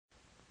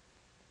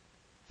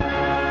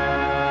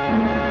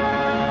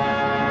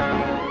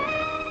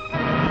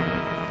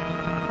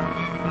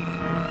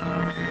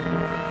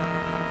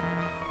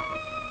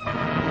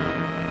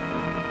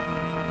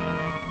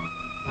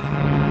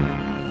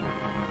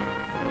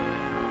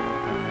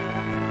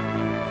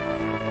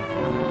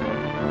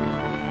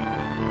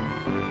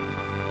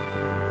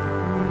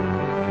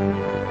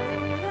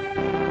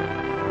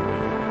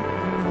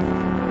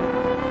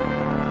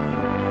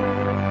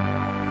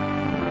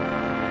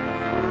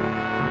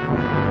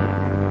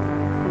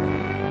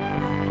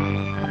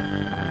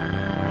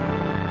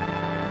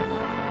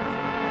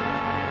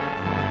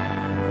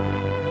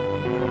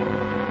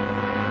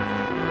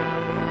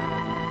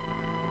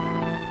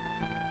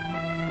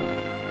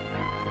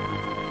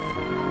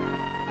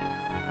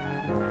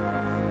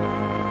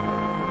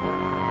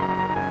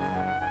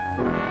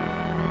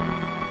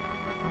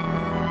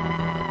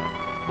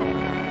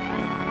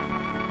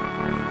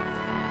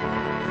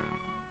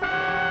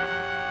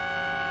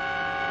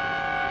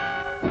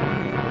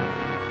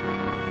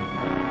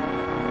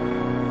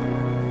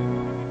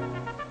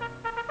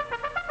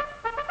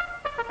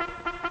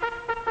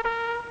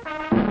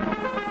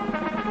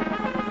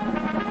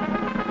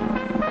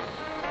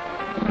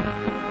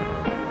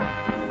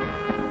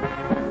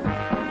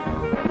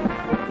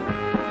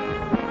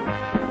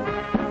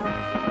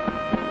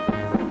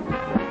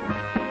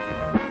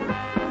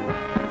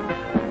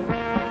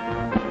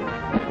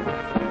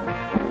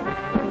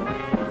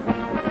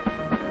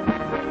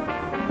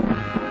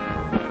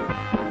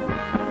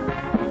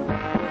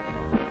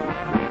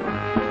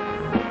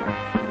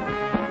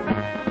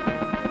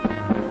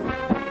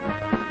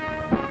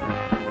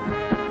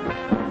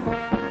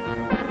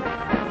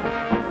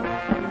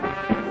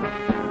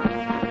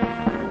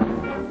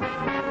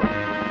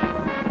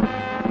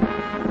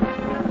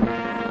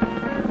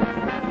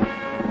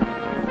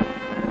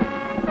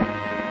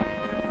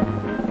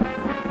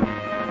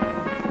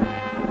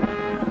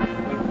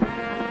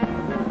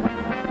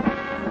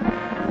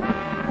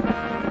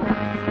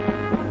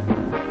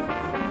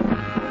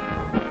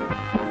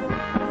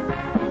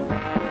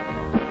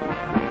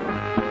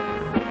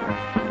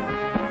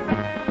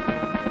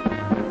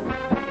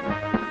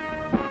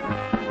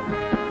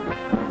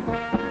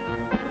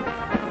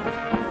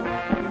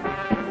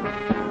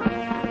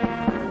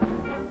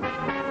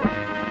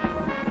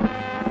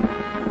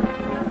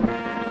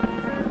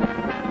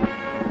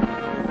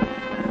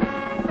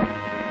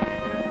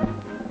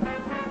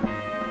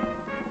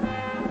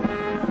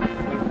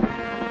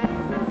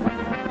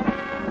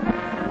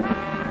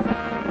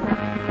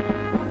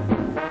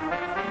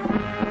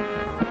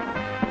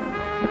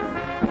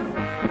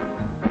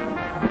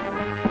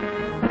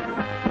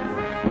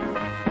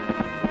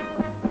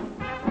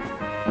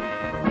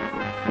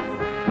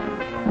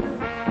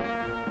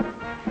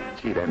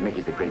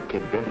a great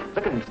kid, Biff.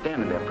 Look at him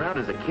standing there, proud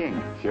as a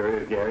king. Sure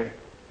is, Gary.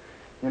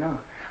 You know,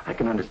 I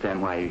can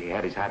understand why he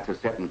had his heart so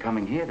set in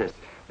coming here. There's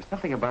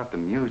something about the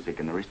music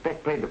and the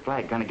respect paid to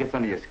flag kind of gets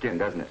under your skin,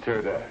 doesn't it?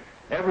 Sure does.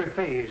 Every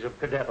phase of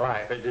cadet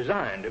life is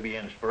designed to be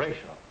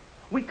inspirational.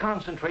 We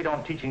concentrate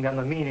on teaching them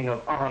the meaning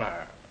of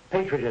honor,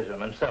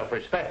 patriotism, and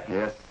self-respect.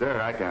 Yes,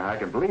 sir. I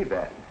can believe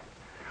that.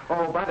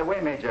 Oh, by the way,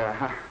 Major,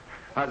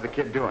 how's the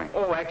kid doing?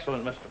 Oh,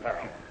 excellent, Mr.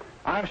 Farrel.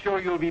 I'm sure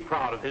you'll be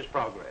proud of his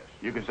progress.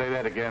 You can say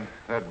that again.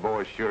 That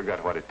boy's sure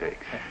got what it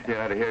takes.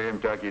 Yeah, to hear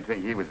him talk, you'd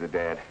think he was the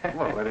dad.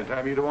 Well,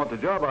 anytime you don't want the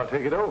job, I'll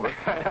take it over.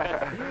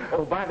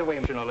 Oh, by the way,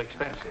 additional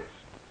expenses.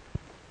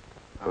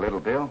 A little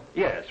bill?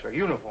 Yes, for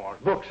uniforms,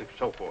 books, and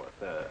so forth.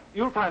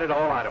 You'll find it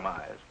all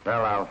itemized.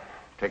 Well, I'll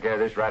take care of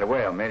this right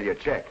away. I'll mail you a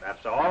check.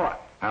 That's all right.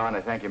 I want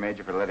to thank you,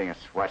 Major, for letting us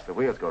watch the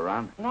wheels go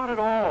round. Not at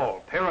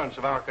all. Parents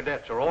of our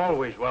cadets are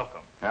always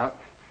welcome. Well,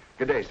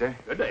 good day, sir.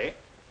 Good day.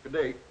 Good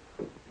day.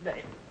 Good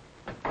day.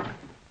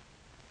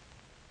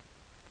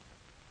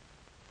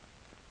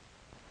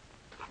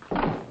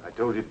 I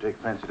told you to take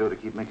fancy dough to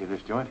keep Mickey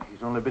this joint.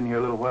 He's only been here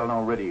a little while and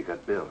already he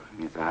got billed.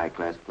 It's a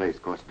high-class place.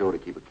 Costs dough to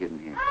keep a kid in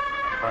here.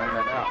 Find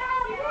that out.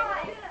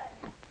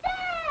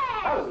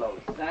 Hello,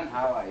 son.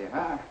 How are you,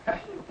 huh?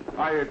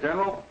 Hiya,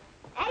 General.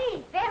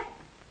 Hey, Biff.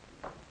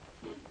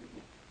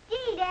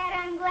 Gee, Dad,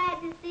 I'm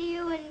glad to see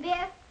you and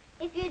Biff.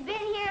 If you'd been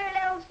here a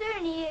little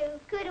sooner, you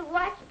could have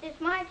watched this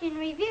march in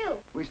review.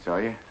 We saw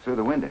you through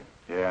the window.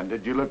 Yeah, and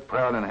did you look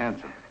proud and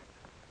handsome?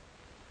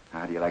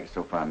 How do you like it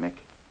so far, Mick?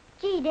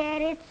 Gee,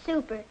 Dad, it's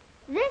super.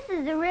 This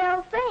is the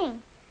real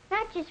thing.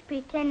 Not just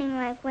pretending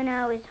like when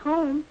I was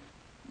home.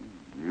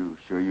 You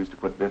sure used to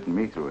put Biff and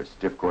me through a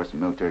stiff course of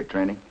military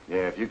training.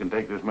 Yeah, if you can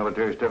take this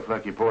military stuff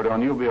like you poured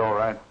on, you'll be all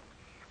right.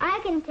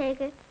 I can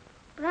take it,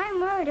 but I'm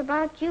worried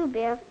about you,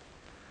 Biff.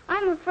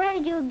 I'm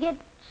afraid you'll get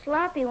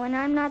sloppy when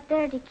I'm not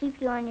there to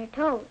keep you on your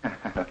toes.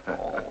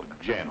 Oh,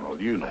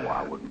 General, you know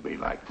I wouldn't be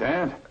like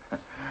that.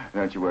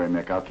 Don't you worry,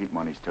 Mick. I'll keep him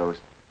on his toes.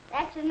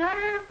 That's an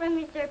order from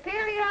your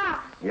superior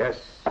officer.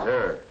 Yes,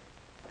 sir.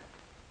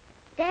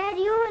 Dad,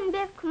 you and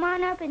Biff come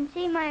on up and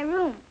see my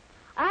room.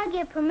 I'll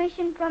get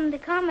permission from the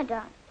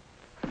Commandant.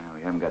 Well,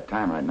 we haven't got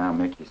time right now,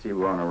 Mick. You see,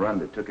 we're on a run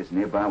that took us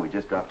nearby. We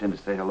just dropped in to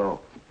say hello.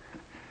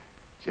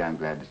 Gee, I'm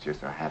glad that you're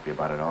so happy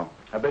about it all.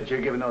 I bet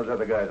you're giving those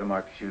other guys a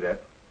mark to shoot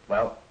at.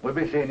 Well, we'll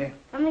be seeing you.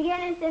 Come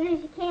again as soon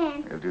as you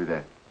can. We'll do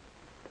that.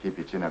 Keep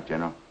your chin up,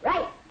 General.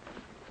 Right.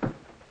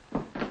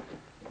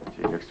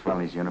 Gee, he looks swell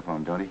in his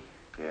uniform, don't he?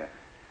 Yeah.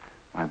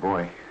 My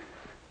boy.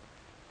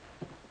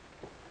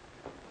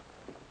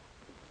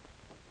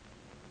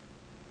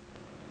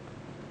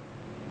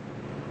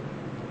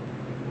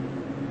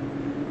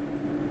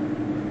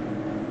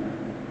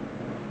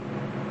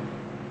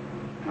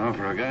 Well,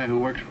 for a guy who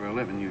works for a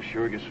living, you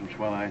sure get some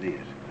swell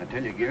ideas. I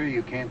tell you, Gary,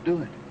 you can't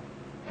do it.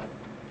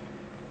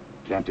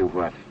 Can't do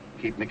what?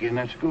 Keep Mickey in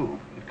that school.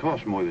 It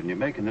costs more than you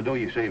make, and the dough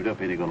you saved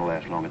up ain't gonna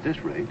last long at this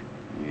rate.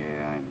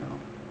 Yeah, I know.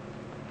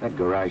 If that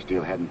garage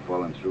deal hadn't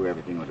fallen through,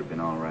 everything would have been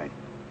all right.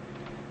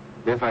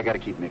 Biff, I gotta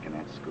keep Mick in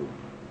that school.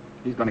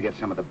 He's gonna get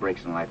some of the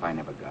breaks in life I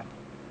never got.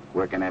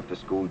 Working after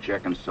school,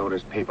 jerking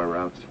sodas, paper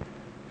routes.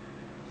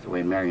 It's the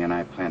way Mary and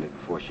I planned it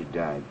before she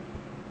died.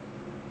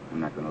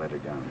 I'm not gonna let her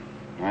down.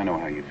 I know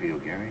how you feel,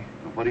 Gary.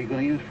 But what are you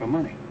gonna use for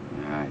money?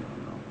 I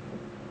don't know.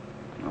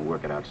 I'll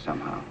work it out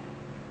somehow.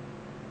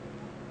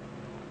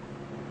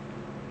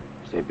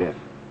 Say, Biff,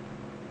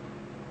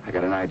 I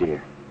got an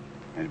idea.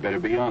 I'd better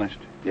be honest.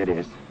 It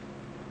is.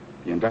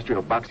 The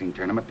industrial boxing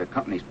tournament the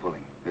company's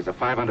pulling. There's a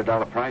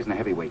 $500 prize in the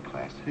heavyweight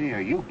class. See,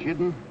 are you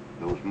kidding?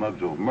 Those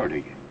mugs will murder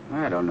you.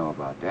 I don't know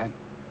about that.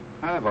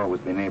 I've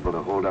always been able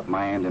to hold up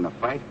my end in a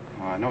fight.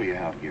 Well, I know you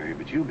have, Gary,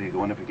 but you'll be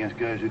going up against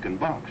guys who can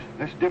box.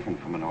 That's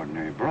different from an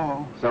ordinary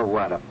brawl. So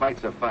what? A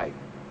fight's a fight.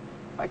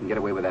 If I can get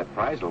away with that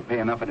prize, it'll pay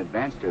enough in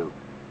advance to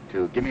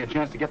give me a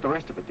chance to get the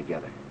rest of it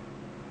together.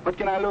 What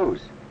can I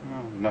lose?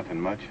 Well, nothing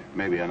much.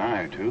 Maybe an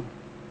eye or two.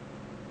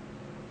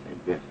 Say,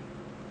 Biff,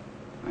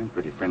 I'm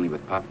pretty friendly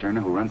with Pop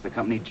Turner, who runs the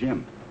company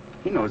gym.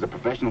 He knows the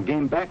professional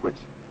game backwards.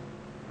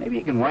 Maybe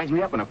he can wise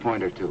me up in a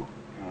point or two.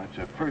 Well, that's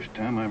the first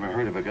time I ever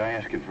heard of a guy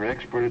asking for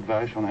expert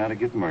advice on how to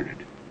get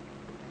murdered.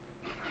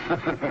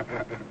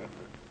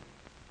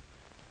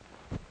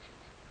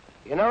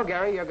 You know,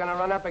 Gary, you're going to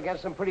run up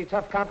against some pretty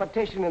tough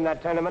competition in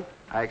that tournament.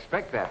 I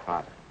expect that,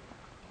 Pop.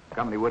 The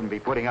company wouldn't be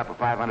putting up a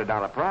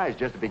 $500 prize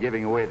just to be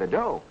giving away the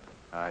dough.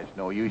 It's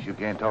no use. You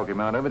can't talk him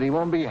out of it. He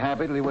won't be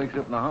happy till he wakes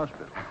up in the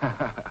hospital.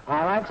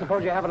 All right,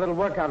 suppose you have a little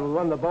workout with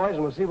one of the boys,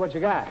 and we'll see what you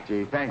got.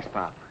 Gee, thanks,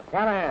 Pop.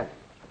 Callahan,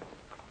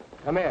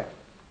 come here.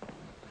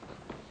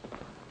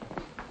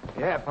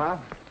 Yeah,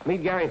 Pop.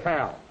 Meet Gary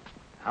Farrel.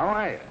 How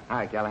are you?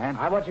 Hi, Callahan.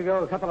 I want you to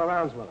go a couple of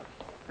rounds with him.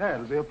 Yeah,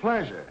 it'll be a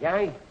pleasure.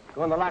 Gary,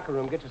 go in the locker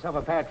room, get yourself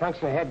a pair of trunks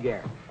and a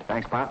headgear.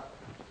 Thanks, Pop.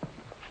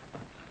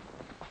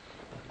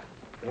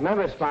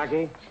 Remember,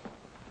 Sparky,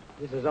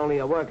 this is only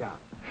a workout.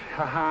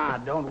 Ha-ha,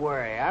 don't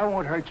worry. I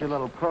won't hurt your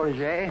little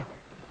protege.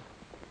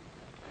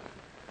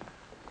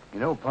 You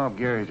know, Pop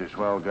Gary's a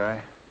swell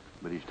guy,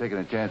 but he's taking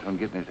a chance on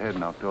getting his head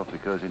knocked off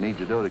because he needs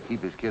the dough to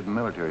keep his kid in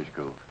military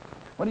school.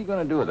 What are you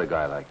going to do with a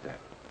guy like that?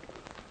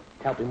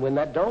 Help him win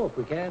that dough if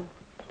we can.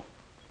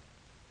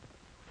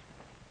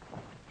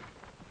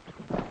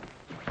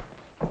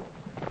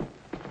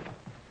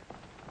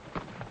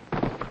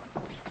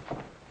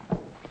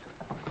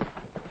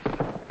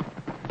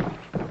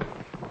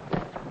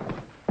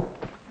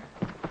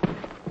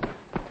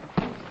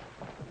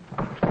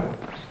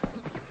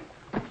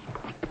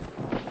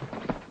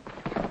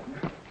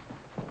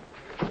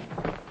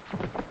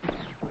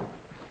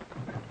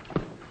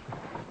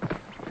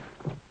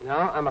 No,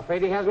 I'm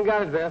afraid he hasn't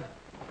got it, Biff.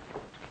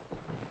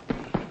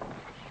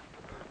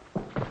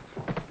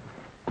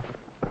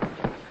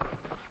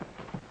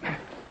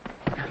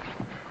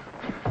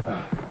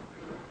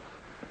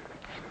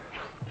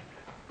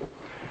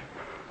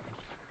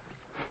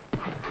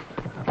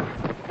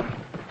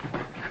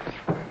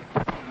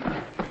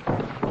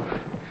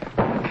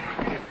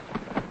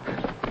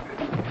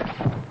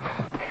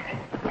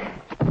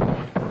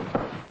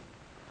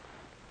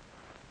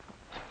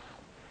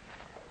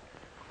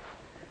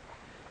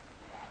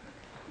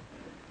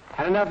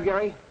 Had enough,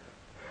 Gary?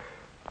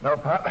 No,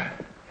 Pop.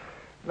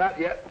 Not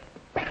yet.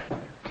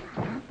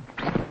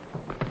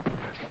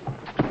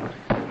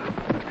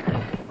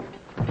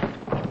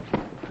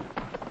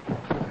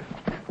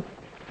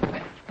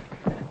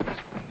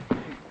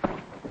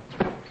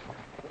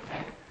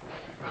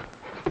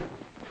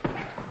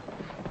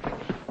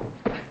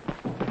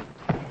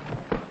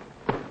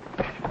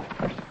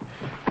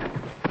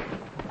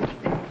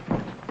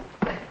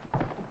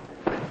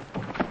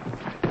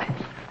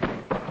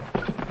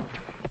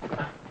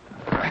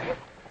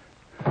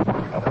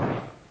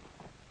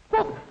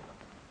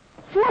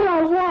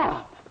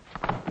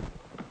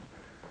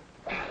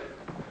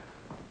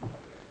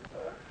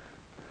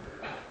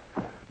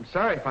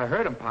 Sorry if I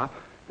hurt him, Pop.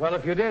 Well,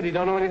 if you did, he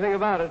don't know anything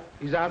about it.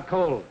 He's out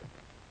cold.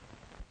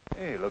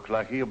 Hey, looks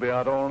like he'll be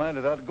out all night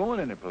without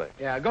going anyplace.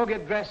 Yeah, go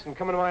get dressed and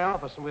come into my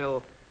office, and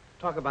we'll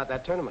talk about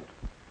that tournament.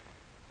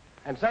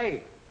 And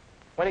say,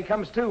 when he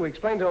comes to,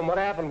 explain to him what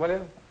happened, will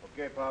you?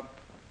 Okay, Pop.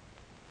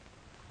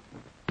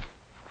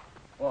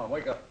 Come on,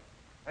 wake up.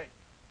 Hey.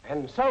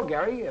 And so,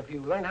 Gary, if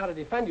you learn how to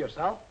defend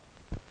yourself,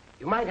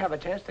 you might have a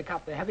chance to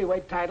cop the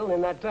heavyweight title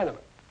in that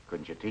tournament.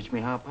 Couldn't you teach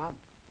me how, Pop?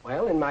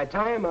 Well, in my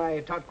time, I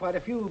taught quite a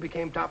few who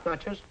became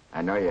top-notchers.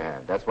 I know you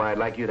have. That's why I'd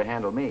like you to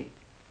handle me.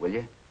 Will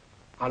you?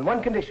 On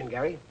one condition,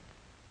 Gary.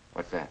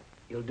 What's that?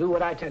 You'll do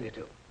what I tell you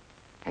to.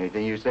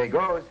 Anything you say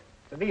goes.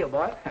 It's a deal,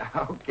 boy.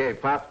 Okay,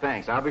 Pop,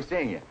 thanks. I'll be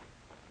seeing you.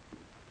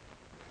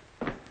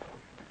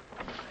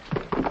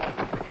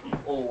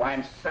 Oh,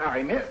 I'm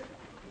sorry, miss.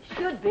 You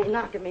should be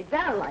knocking me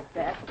down like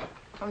that.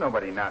 Well,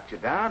 nobody knocked you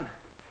down.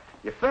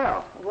 You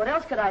fell. What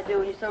else could I do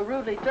when you so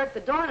rudely jerked the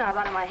doorknob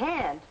out of my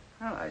hand?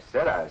 Well, I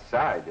said I was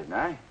sorry, didn't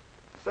I?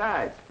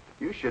 Besides,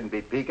 you shouldn't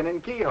be peeking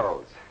in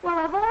keyholes. Well,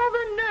 of all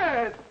the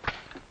nerve.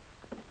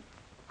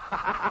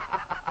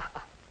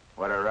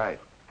 What a right.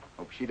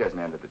 Hope she doesn't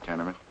enter the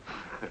tournament.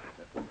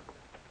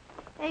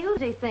 Hey, who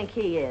does he think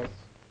he is?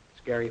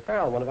 It's Gary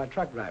Farrel, one of our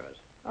truck drivers.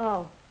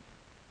 Oh.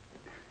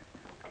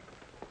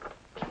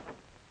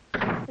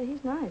 Hey,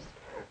 he's nice.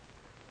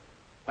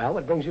 Well,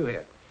 what brings you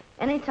here?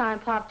 Anytime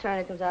Pop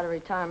Turner comes out of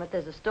retirement,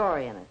 there's a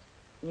story in it.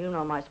 You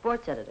know my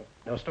sports editor.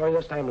 No story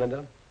this time,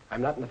 Linda.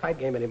 I'm not in the fight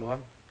game anymore.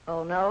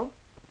 Oh, no?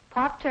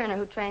 Pop Turner,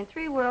 who trained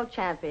 3 world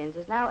champions,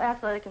 is now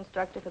athletic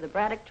instructor for the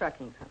Braddock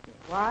Trucking Company.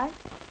 Why?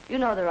 You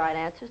know the right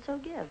answer, so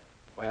give.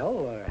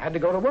 Well, had to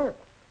go to work.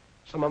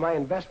 Some of my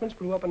investments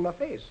blew up in my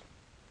face.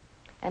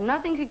 And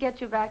nothing could get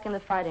you back in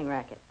the fighting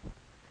racket.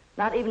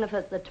 Not even if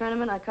at the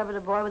tournament I covered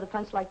a boy with a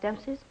punch like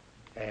Dempsey's?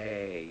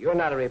 Hey, you're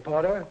not a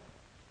reporter.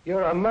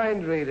 You're a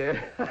mind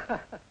reader.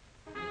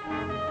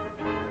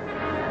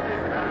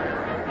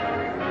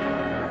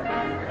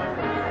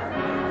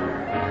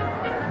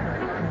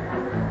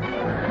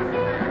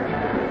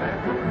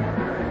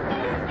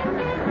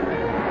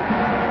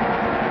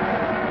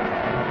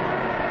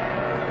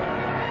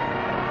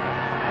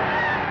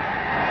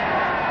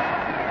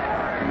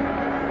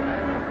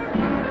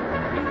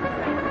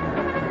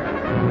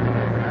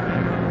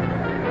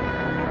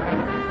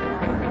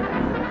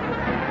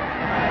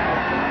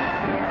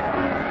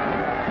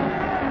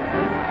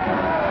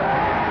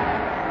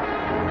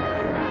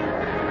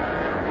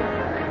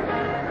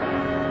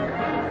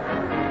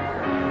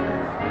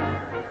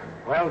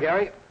 Well,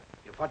 Gary,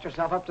 you fought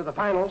yourself up to the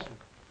finals.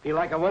 Feel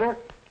like a winner?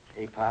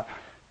 Hey, Pop,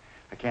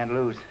 I can't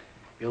lose.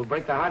 You'll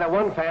break the heart of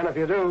one fan if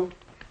you do.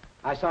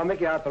 I saw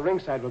Mickey out at the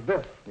ringside with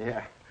Biff.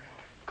 Yeah,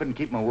 couldn't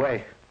keep him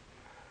away.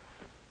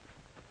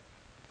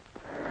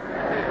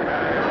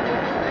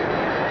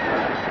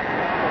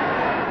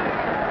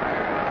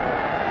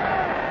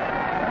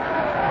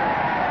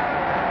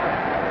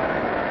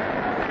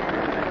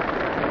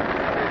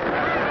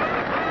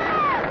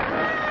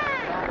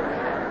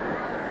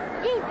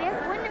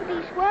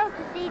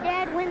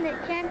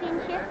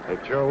 It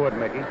sure would,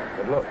 Mickey.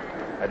 But look,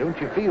 now don't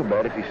you feel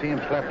bad if you see him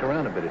slapped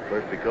around a bit at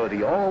first, because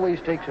he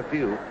always takes a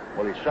few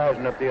while he's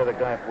sizing up the other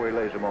guy before he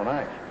lays him on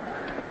ice.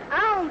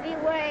 I won't be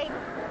worried.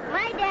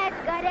 My dad's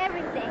got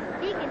everything.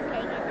 He can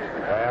take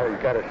it. Well,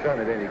 he's got a son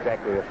that ain't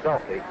exactly a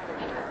softy.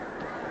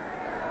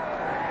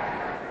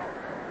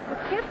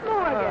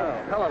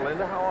 Hello,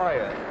 Linda. How are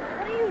you?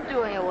 What are you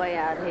doing away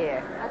out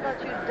here? I thought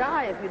you'd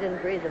die if you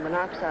didn't breathe the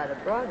monoxide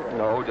of Broadway.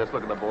 No, just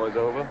looking the boys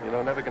over. You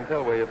know, never can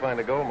tell where you find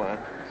a gold mine.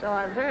 So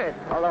I've heard,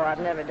 although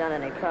I've never done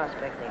any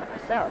prospecting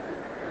myself.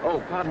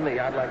 Oh, pardon me.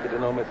 I'd like you to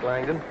know Miss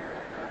Langdon.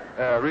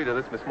 Rita,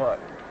 this is Miss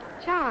Martin.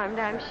 Charmed,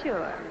 I'm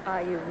sure.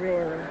 Are you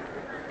really?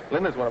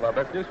 Linda's one of our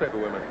best newspaper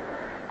women.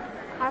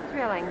 How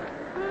thrilling.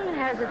 It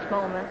has its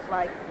moments,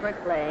 like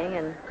bricklaying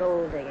and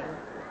gold digging.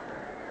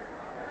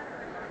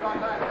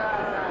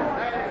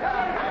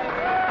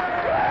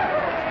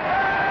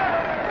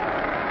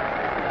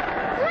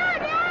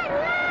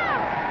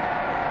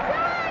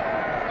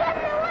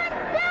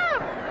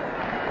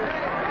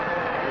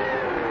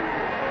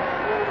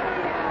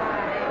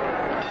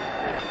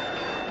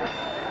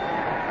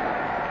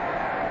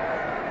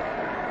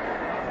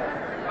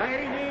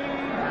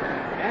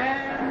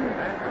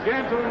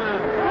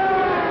 Gentlemen,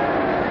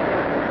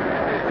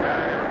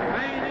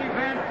 main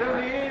event of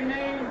the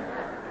evening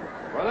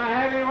for the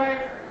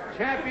heavyweight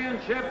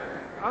championship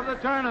of the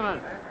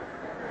tournament.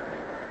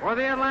 For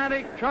the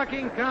Atlantic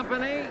Trucking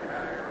Company,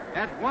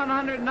 at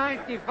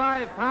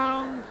 195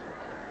 pounds,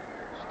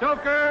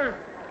 Stoker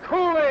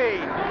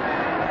Cooley.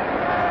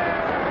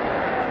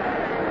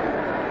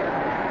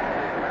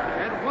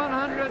 At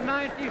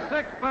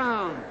 196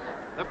 pounds,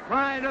 the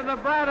pride of the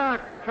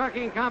Braddock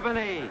Trucking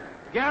Company,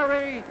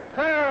 Gary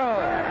Farrel.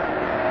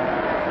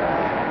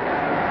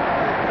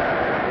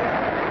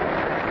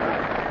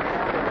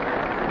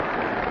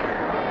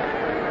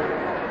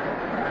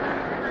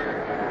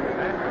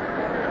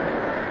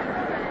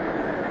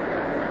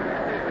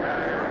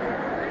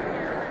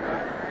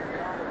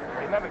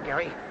 Remember,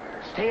 Gary,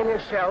 stay in your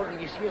cell till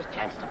you see his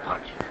chance to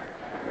punch.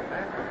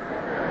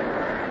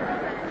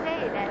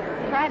 Say,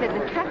 that pride of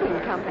the trucking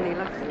company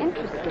looks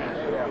interesting.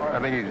 I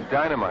think he's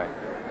dynamite.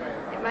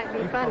 It might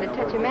be fun to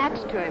touch a match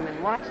to him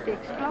and watch the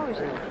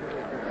explosion.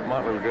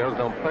 Smart little girls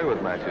don't play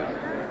with matches.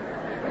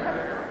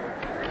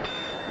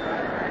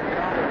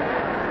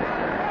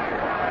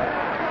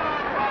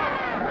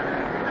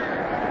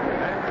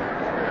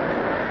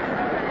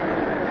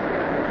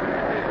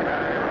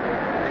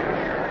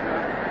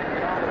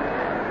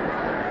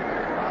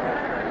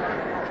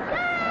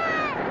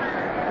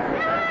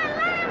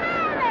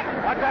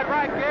 Got that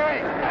right,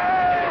 Gary?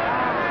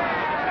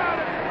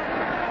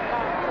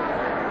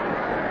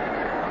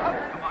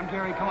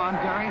 Gary, come on,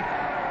 Gary.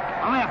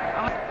 Left.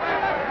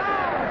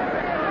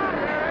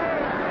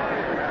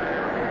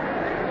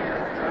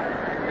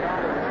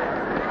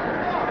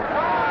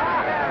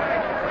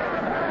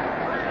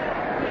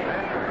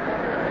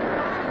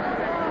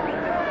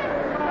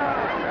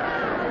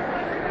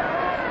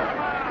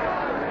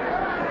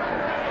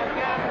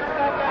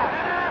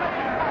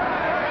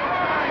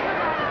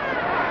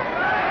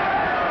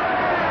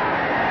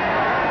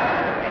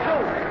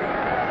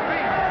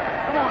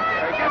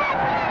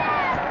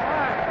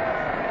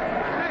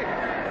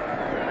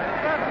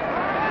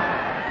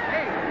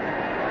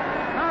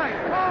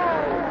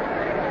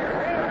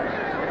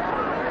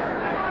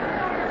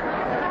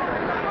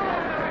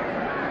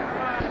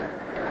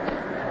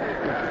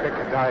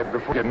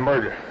 Before getting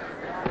murdered. Okay,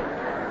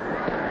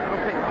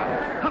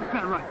 hook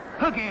that right.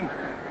 Hook him.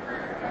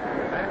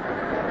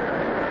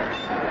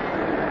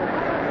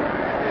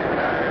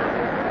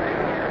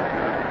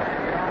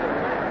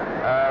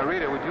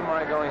 Rita, would you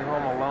mind going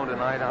home alone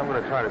tonight? I'm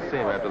going to try to see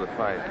him after the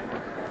fight.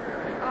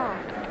 Oh,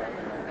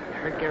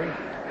 Hurt, Gary?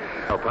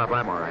 Oh, Pop,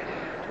 I'm all right.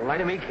 Don't lie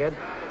to me, kid.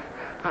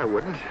 I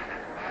wouldn't.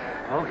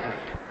 Okay.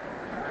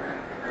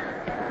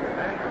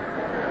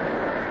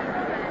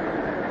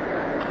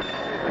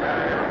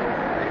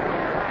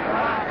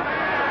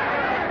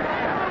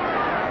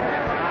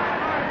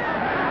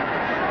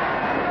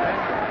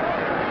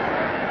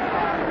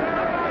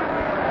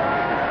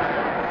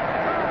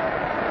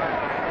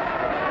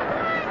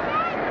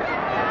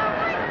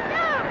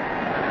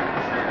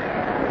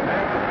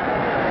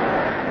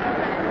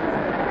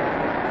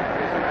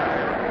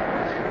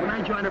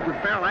 Up with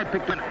Farrel, I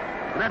picked up.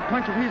 That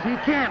punch of his, he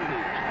can't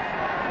lose.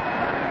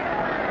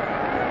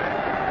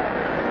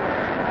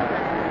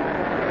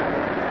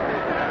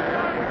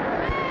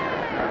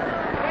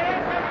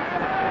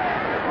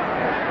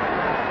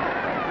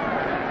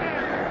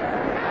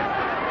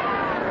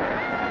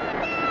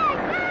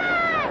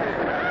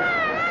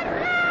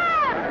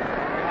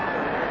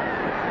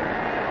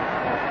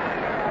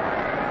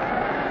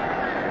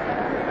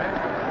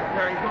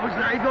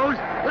 There he goes.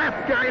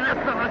 Left, Gary,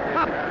 left, fella.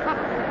 Up.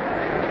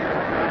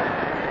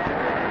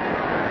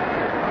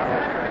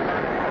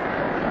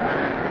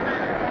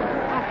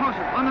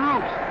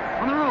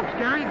 On the ropes,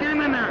 Gary. Get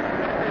him in there.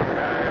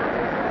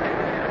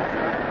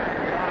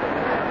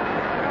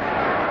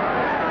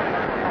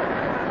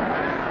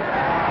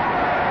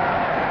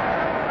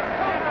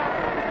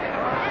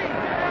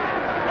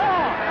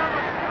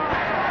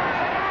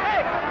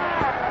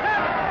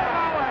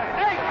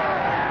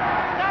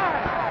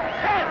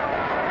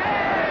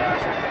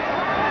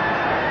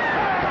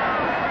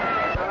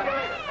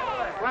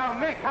 Well,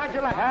 Mick, how'd you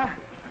like, huh?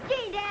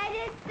 Gee,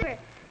 Dad,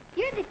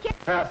 you're the champ.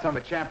 Well, some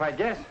of a champ, I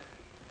guess.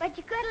 But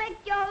you could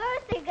let Joe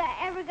loose if you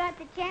ever got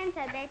the chance,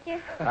 I bet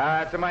you.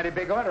 That's a mighty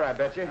big order, I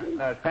bet you.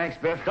 Thanks,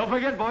 Biff. Don't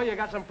forget, boy, you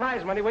got some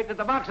prize money waiting at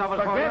the box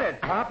office for you. Forget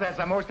it, Pop. That's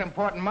the most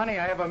important money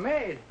I ever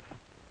made.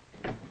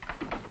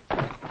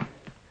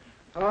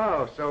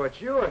 Oh, so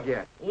it's you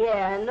again.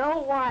 Yeah, and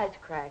no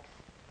wisecracks.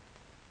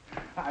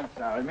 I'm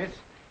sorry, miss.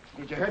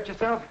 Did you hurt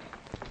yourself?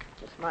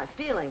 Just my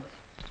feelings.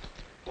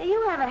 Hey,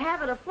 you have a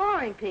habit of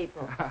flooring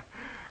people.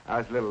 I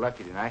was a little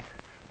lucky tonight.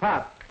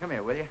 Pop, come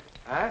here, will you?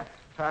 Huh?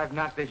 I've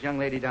knocked this young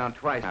lady down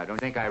twice now. Don't you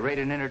think I rate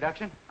an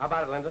introduction? How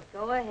about it, Linda?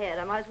 Go ahead.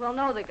 I might as well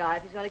know the guy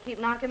if he's going to keep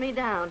knocking me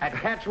down. At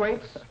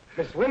Hatchwaite's,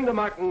 Miss Linda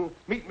Martin,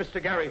 meet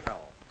Mr. Gary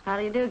Farrel. How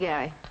do you do,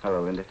 Gary?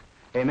 Hello, Linda.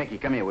 Hey, Mickey,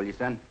 come here, will you,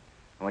 son?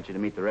 I want you to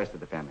meet the rest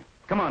of the family.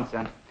 Come on,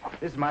 son.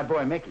 This is my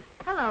boy, Mickey.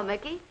 Hello,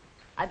 Mickey.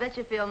 I bet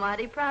you feel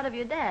mighty proud of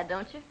your dad,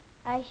 don't you?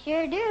 I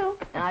sure do.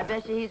 And I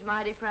bet you he's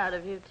mighty proud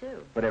of you,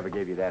 too. Whatever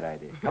gave you that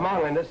idea? Come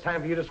on, Linda. It's time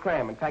for you to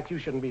scram. In fact, you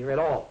shouldn't be here at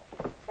all.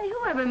 Say,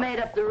 whoever made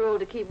up the rule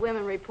to keep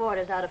women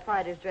reporters out of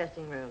fighters'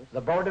 dressing rooms?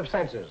 The Board of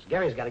Censors.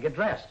 Gary's got to get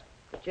dressed.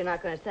 But you're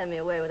not going to send me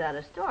away without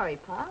a story,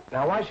 Pop.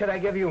 Now, why should I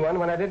give you one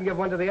when I didn't give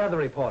one to the other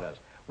reporters?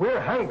 We're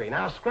hungry.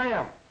 Now,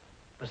 scram.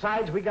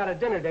 Besides, we got a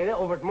dinner date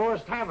over at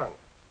Moore's Tavern.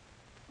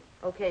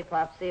 Okay,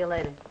 Pop. See you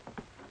later.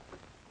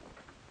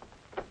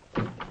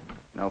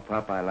 No,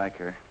 Pop, I like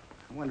her.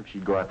 I wonder if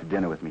she'd go out to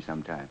dinner with me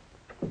sometime.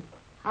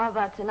 How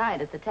about tonight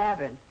at the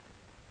tavern?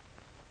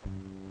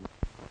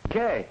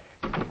 Okay.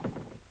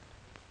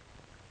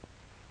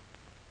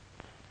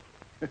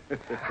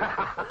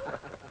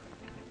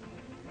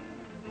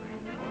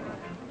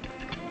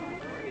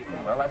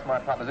 Well, that's my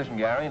proposition,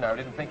 Gary, and I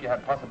didn't think you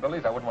had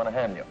possibilities I wouldn't want to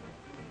hand you.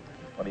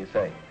 What do you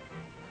say?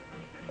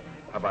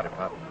 How about it,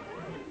 Pop?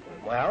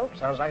 Well,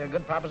 sounds like a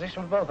good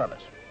proposition for both of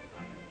us.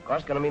 Of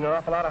course, going to mean an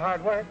awful lot of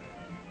hard work.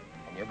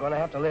 And you're going to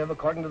have to live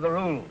according to the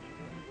rules.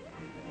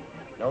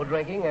 No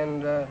drinking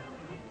and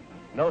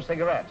no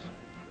cigarettes.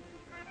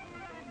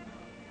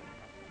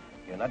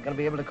 You're not going to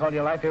be able to call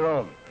your life your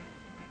own.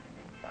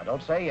 Now,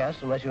 don't say yes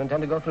unless you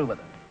intend to go through with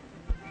it.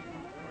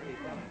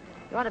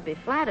 You ought to be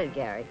flattered,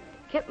 Gary.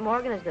 Kip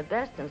Morgan is the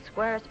best and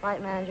squarest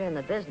fight manager in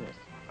the business.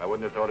 I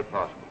wouldn't have thought it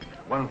possible.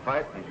 One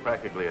fight, and he's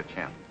practically a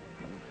champ.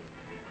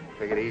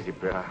 Take it easy,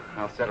 Bert.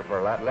 I'll settle for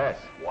a lot less.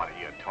 What are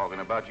you talking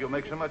about? You'll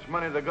make so much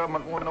money the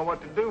government won't know what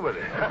to do with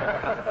it.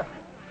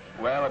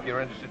 Well, if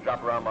you're interested,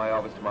 drop around my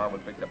office tomorrow and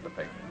we'll fix up the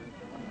paper.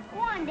 Go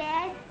on,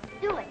 Dad.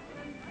 Do it.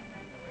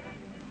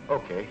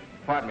 Okay.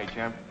 Pardon me,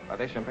 champ.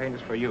 This champagne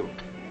is for you.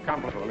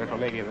 Compliment the little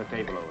lady at the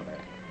table over there.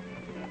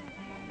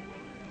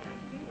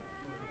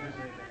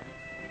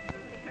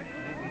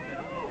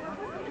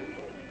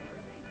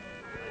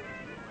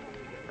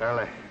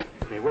 Well,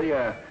 hey, will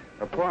you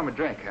pour him a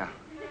drink? I'll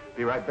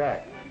be right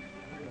back.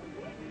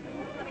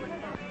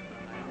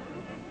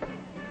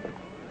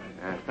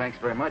 Thanks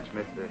very much,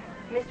 Mr.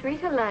 Miss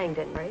Rita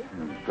Langdon, right?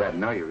 Glad to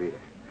know you,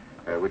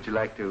 Rita. Would you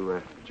like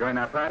to join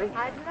our party?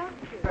 I'd love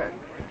to. Good.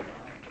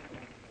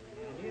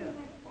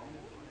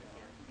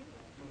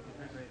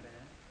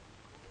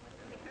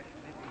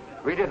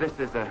 Rita, this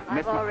is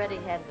I've already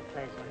had the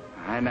pleasure.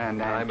 I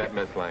know. I met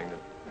Miss Langdon.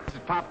 This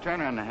is Pop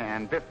Turner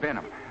and Biff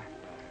Benham.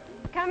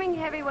 Coming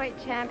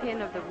heavyweight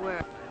champion of the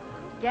world,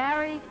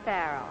 Gary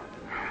Farrel.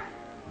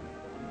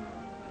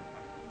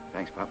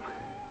 Thanks, Pop.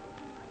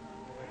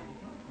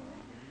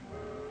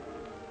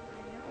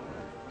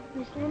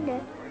 Miss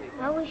Linda,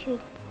 I wish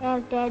you'd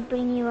have Dad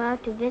bring you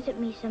out to visit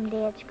me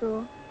someday at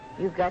school.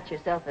 You've got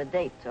yourself a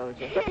date,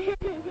 soldier.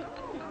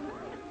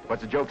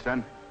 What's the joke,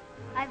 son?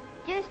 I've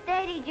just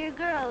dated your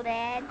girl,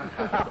 Dad.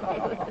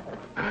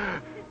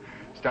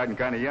 Starting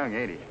kind of young,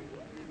 ain't he?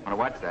 Want to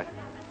watch that?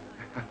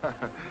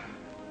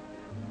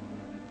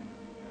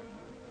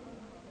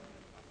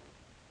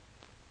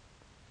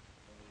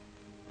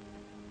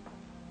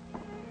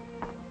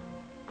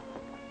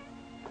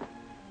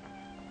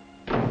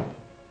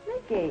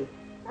 Mickey,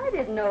 I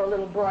didn't know a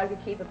little boy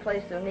could keep a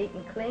place so neat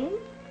and clean.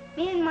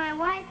 Me and my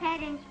wife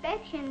had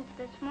inspections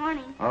this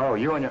morning. Oh,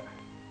 you and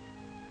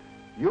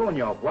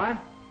your what?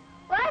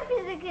 Wife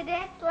is a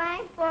cadet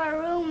slang for a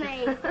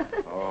roommate.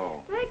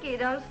 Oh. Mickey,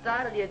 don't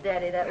startle your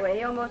daddy that way.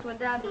 He almost went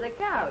down to the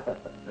couch.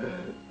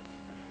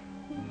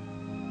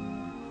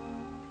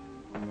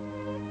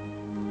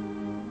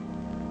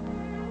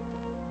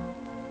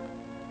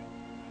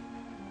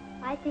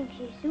 I think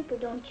she's super,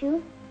 don't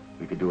you?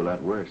 We could do a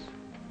lot worse.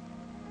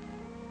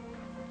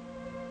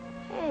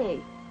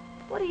 Hey,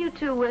 what are you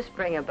two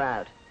whispering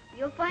about?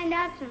 You'll find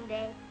out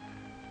someday.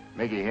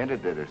 Mickey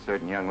hinted that a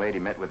certain young lady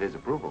met with his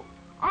approval.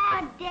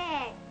 Aw,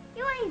 Dad,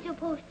 you ain't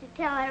supposed to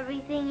tell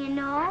everything you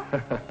know.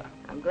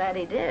 I'm glad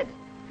he did,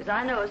 because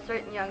I know a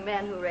certain young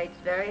man who rates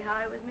very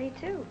high with me,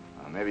 too.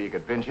 Well, maybe you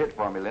could pinch hit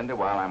for me, Linda,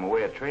 while I'm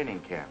away at training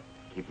camp.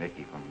 Keep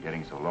Mickey from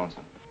getting so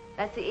lonesome.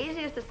 That's the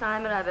easiest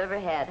assignment I've ever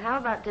had. How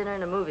about dinner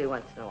and a movie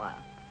once in a while?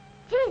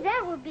 Gee,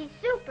 that would be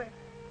super.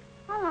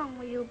 How long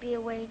will you be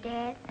away,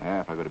 Dad?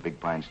 Yeah, if I go to Big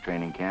Pine's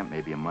training camp,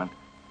 maybe a month.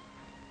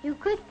 You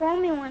could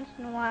phone me once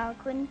in a while,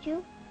 couldn't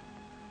you?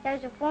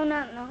 There's a phone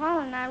out in the hall,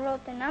 and I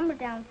wrote the number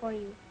down for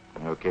you.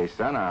 Okay,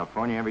 son, I'll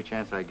phone you every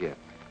chance I get.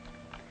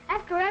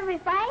 after every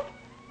fight?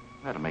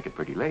 That'll make it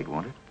pretty late,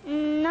 won't it?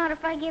 Not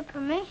if I get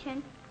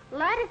permission. A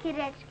lot of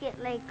cadets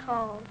get late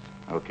calls.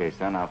 Okay,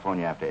 son, I'll phone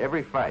you after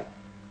every fight.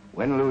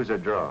 Win, lose, or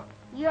draw.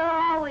 You'll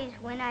always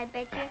win, I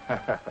bet you.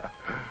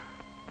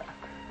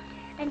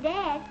 And,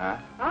 Dad, Huh?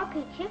 I'll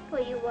pitch hit for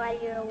you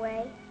while you're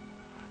away.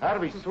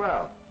 That'll be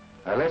swell.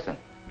 Now, listen,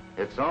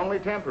 it's only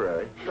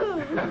temporary.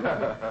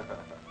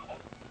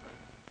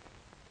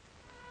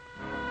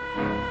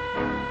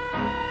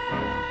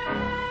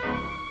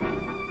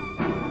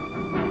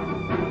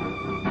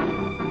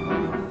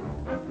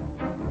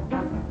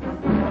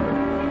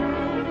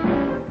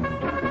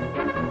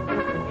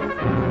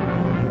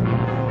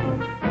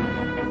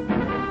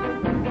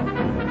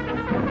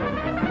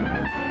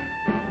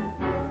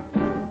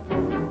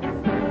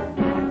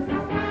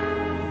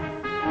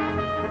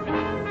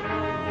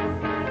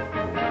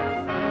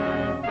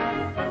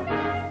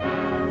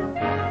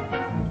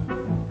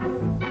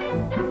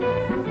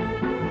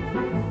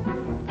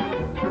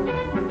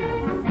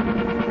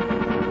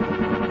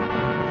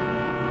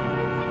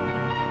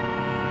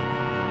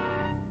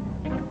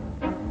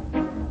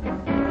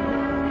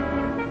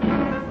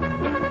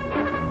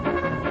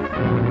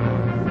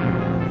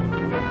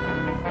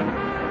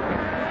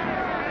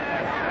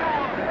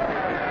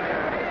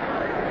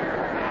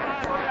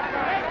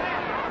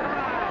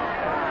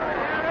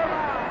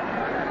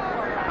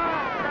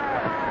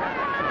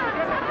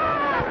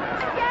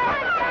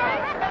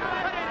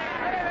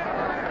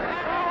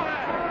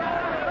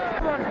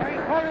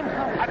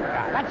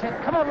 That's it.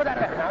 Come on with that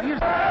left now. You...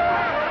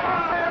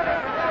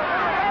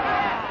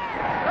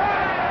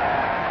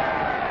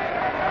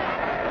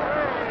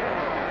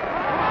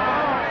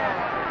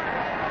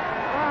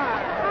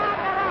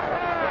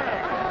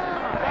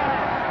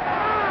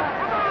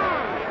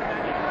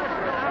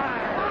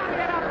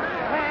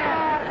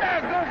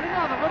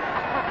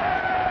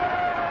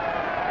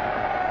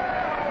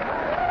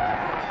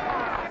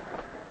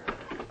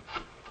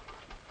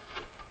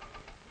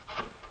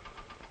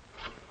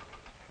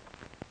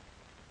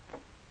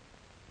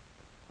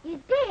 You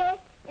did?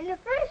 In the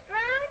first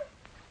round?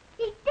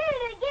 He did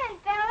it again,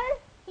 fellas.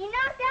 He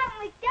knocked out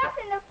McDuff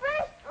in the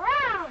first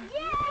round.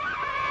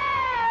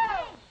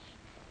 Yay!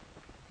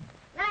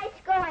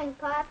 Nice going,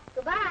 Pop.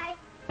 Goodbye.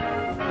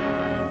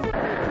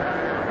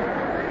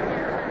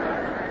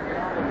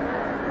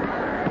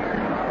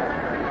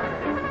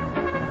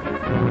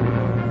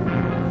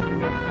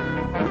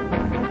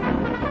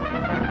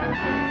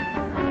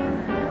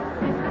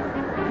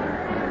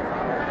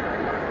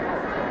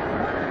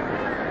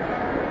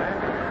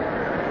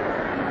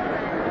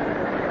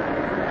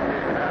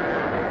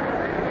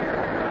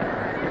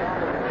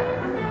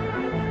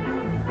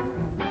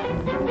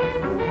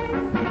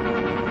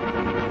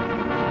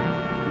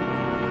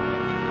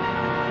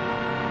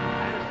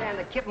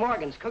 Kip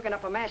Morgan's cooking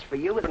up a match for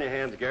you. In your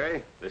hands,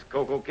 Gary. This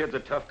Coco kid's a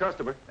tough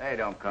customer. They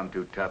don't come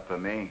too tough for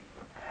me. Isn't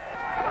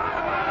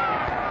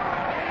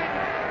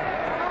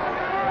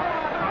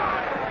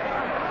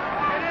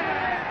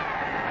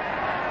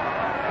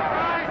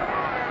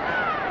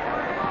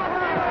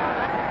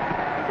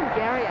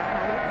Gary a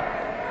honey?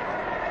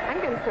 I'm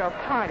going to throw a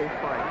party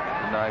for him.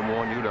 Didn't I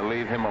warn you to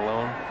leave him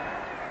alone?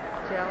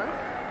 Jealous?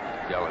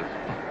 Jealous.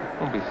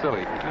 Don't be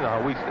silly. You know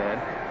how we stand.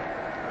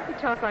 You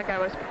talk like I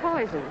was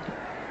poisoned.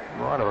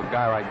 More to a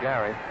guy like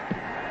Gary.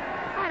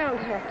 I don't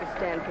have to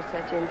stand for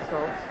such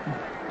insults.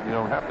 You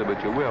don't have to,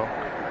 but you will.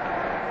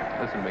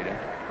 Listen, Rita,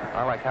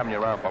 I like having you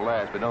around for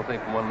laughs, but don't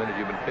think for 1 minute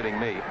you've been kidding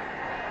me.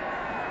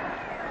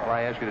 All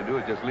I ask you to do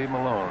is just leave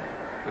him alone.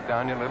 Put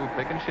down your little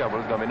pick and shovel.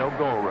 There's going to be no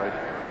gold rush.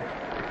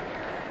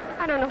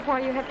 I don't know why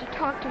you have to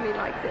talk to me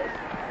like this.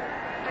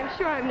 I'm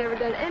sure I've never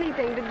done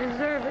anything to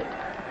deserve it.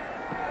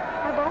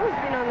 I've always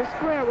been on the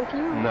square with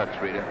you. Nuts,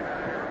 Rita.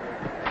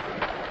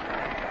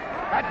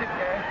 That's it,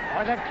 Gary.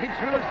 Oh, that kid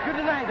sure looks good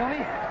tonight, don't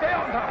he? Stay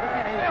on top.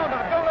 Stay on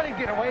top. Don't let him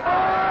get away.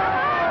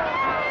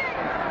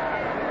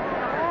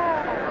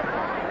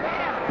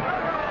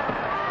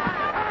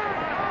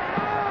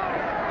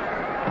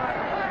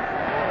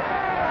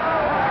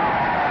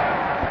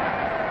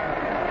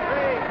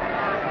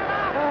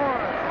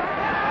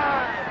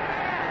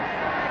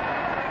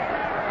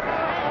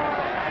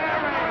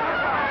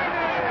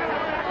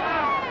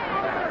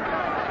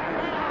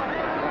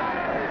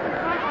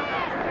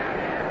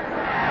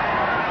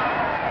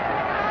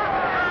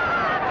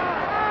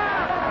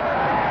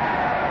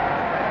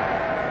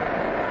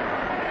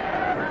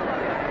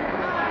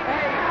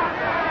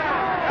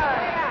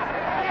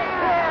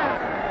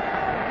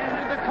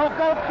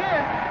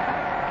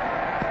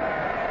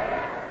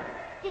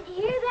 Did you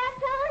hear that,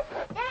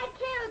 fellas? Dad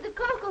killed the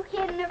Coco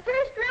Kid in the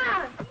first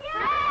round.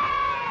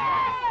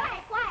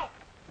 Yay! Quiet.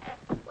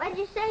 What'd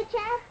you say,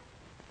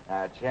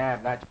 Champ?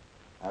 Champ, not...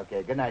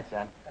 Okay, good night,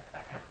 son.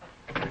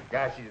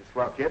 Gosh, he's a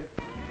swell kid.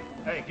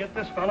 Hey, get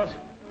this, fellas.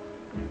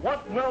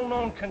 What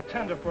well-known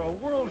contender for a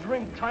world's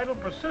ring title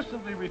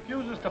persistently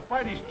refuses to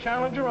fight his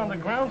challenger on the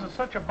grounds that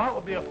such a bout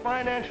would be a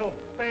financial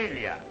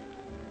failure?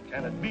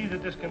 Can it be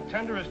that this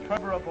contender is trying to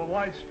cover up a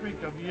wide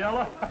streak of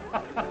yellow?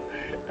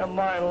 Am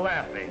I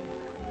laughing?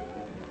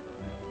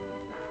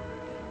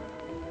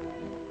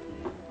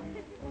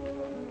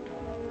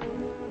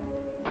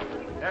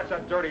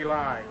 That's a dirty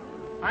lie.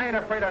 I ain't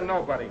afraid of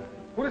nobody.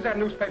 Who does that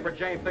newspaper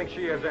Jane think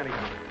she is, anyway?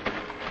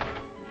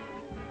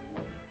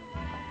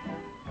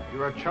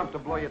 You're a chump to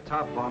blow your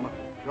top, Bomber.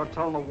 You're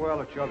telling the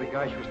world that you're the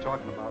guy she was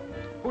talking about.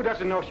 Who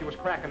doesn't know she was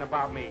cracking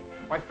about me?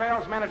 Why,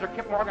 Farrel's manager,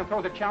 Kip Morgan,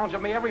 throws a challenge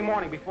at me every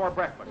morning before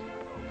breakfast.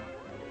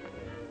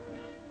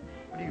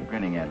 What are you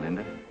grinning at,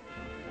 Linda?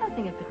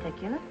 Nothing in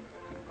particular.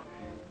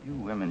 You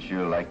women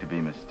sure like to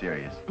be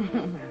mysterious.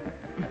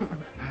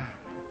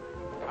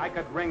 I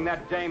could wring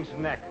that dame's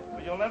neck.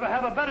 But you'll never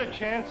have a better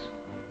chance.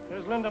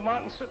 There's Linda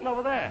Martin sitting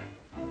over there.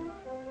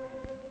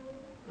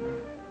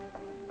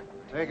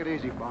 Take it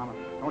easy, Bomber.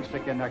 Don't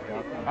stick your neck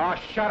out. Oh,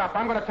 shut up.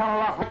 I'm going to tell her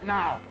off right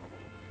now.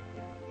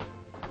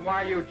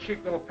 Why, you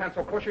cheap little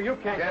pencil pusher, you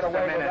can't get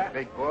away with that.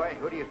 Big boy.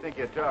 Who do you think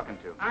you're talking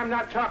to? I'm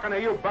not talking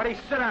to you, buddy.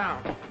 Sit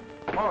down.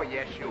 Oh,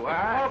 yes, you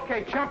are.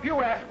 Okay, chump,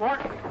 you asked for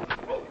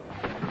it.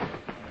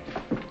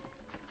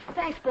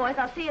 Thanks, boys.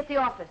 I'll see you at the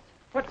office.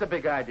 What's the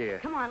big idea?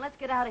 Come on, let's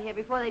get out of here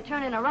before they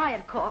turn in a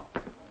riot call.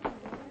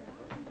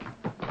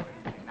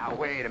 Now,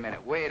 wait a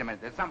minute.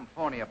 There's something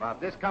phony about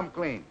this. Come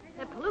clean.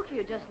 That palooka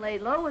you just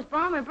laid low was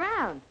Bomber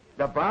Brown.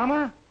 The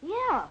bomber?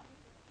 Yeah.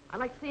 I'd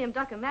like to see him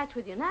duck a match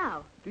with you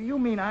now. Do you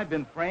mean I've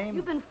been framed?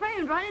 You've been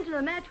framed right into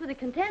the match with a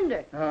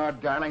contender. Oh,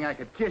 darling, I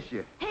could kiss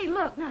you. Hey,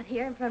 look, not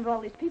here in front of all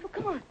these people.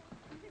 Come on.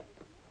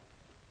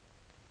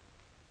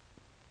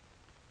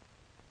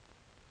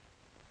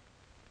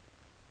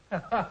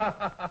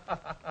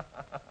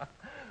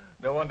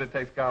 No wonder it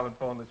takes Garland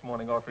phone this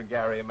morning offering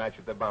Gary a match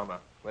with the bomber.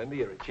 Linda,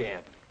 you're a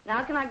champ.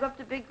 Now can I go up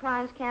to Big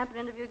Cline's camp and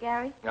interview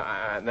Gary?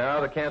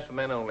 No, the camp's for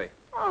men only.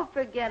 Oh,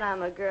 forget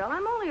I'm a girl.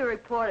 I'm only a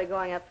reporter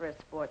going up for a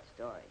sports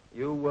story.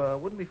 You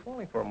wouldn't be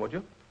falling for him, would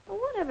you? Well,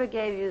 whatever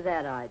gave you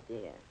that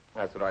idea?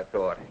 That's what I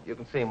thought. You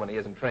can see him when he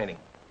isn't training.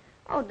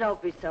 Oh,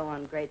 don't be so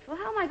ungrateful.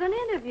 How am I going to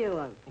interview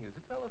him? Use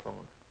the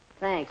telephone.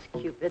 Thanks,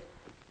 Cupid.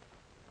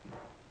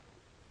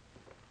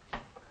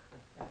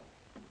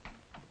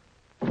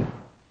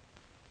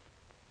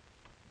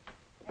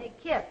 Hey,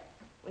 Kip,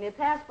 when you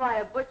pass by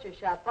a butcher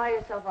shop, buy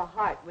yourself a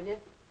heart, will you?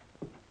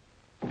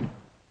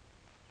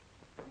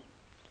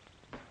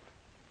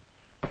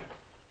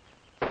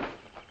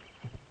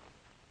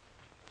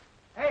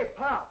 Hey,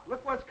 Pop,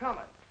 look what's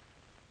coming.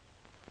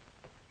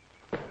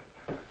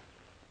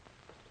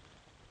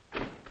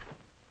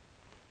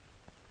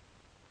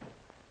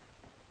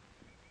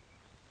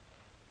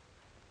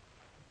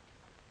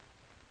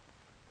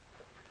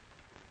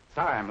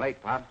 Sorry I'm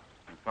late, Pop.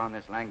 I found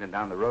Miss Langdon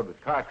down the road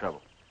with car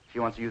trouble. She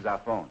wants to use our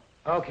phone.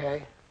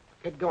 Okay.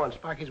 Get going.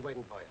 Sparky's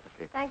waiting for you.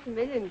 Okay. Thanks a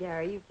million,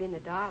 Gary. You've been a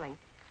darling.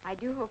 I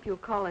do hope you'll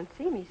call and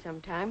see me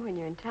sometime when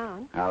you're in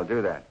town. I'll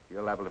do that.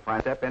 You're liable to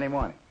find us up any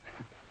morning.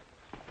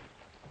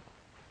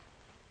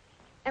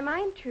 Am I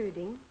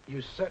intruding?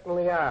 You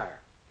certainly are.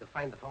 You'll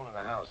find the phone in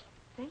the house.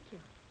 Thank you.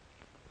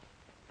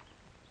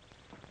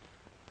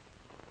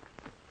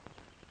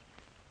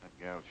 That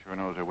gal sure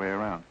knows her way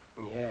around.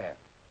 Yeah.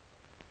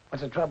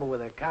 What's the trouble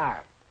with her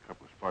car? A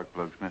couple of spark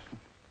plugs missing.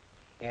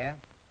 Yeah?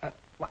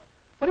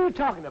 What are you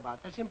talking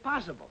about? That's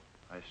impossible.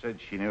 I said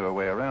she knew her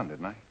way around,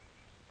 didn't I?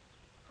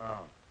 Oh.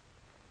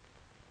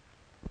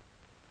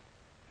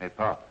 Hey,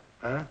 Pop.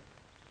 Huh?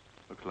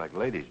 Looks like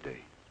Ladies' Day.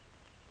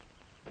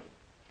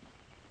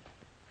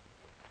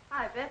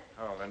 Hi, Biff.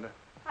 Oh, Linda.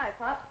 Hi,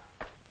 Pop.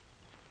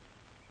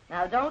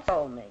 Now, don't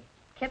scold me.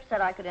 Kip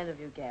said I could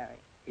interview Gary.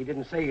 He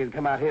didn't say you'd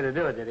come out here to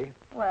do it, did he?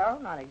 Well,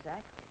 not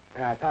exactly.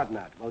 I thought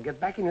not. Well,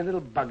 get back in your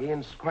little buggy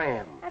and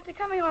scram. After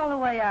coming all the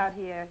way out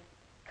here,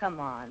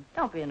 come on.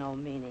 Don't be an old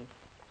meanie.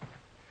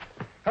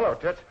 Hello,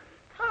 Toots.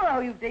 Hello,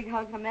 you big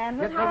hunk of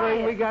manhood. Get How are moving.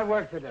 you? We got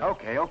work to do.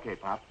 Okay,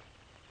 Pop.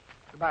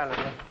 Goodbye,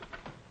 Linda.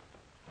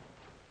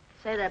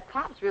 Say, that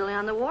Pop's really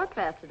on the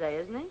warpath today,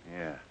 isn't he?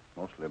 Yeah,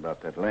 mostly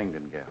about that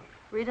Langdon gal.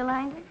 Rita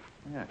Langdon?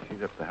 Yeah,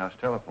 she's up the house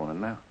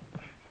telephoning now.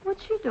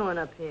 What's she doing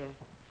up here?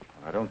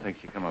 Well, I don't think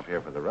she come up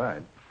here for the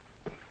ride.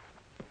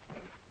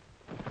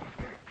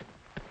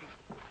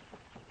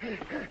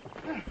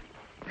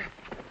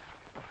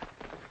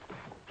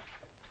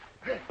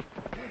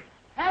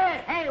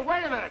 Hey,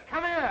 wait a minute.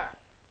 Come here.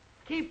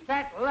 Keep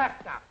that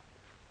left up.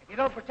 If you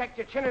don't protect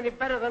your chin any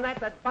better than that,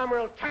 that bummer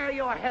will tear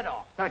your head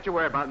off. Don't you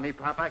worry about me,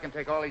 Pop. I can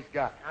take all he's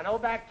got. Now, no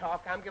back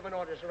talk. I'm giving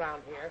orders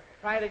around here.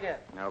 Try it again.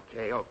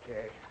 Okay.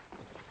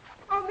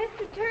 Oh,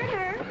 Mr.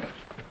 Turner.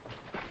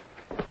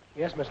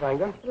 Yes, Miss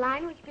Langdon? The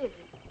line was busy,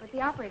 but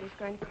the operator's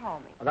going to call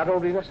me. Well, that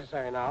won't be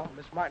necessary now.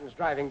 Miss Martin's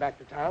driving back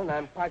to town, and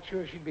I'm quite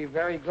sure she'd be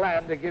very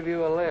glad to give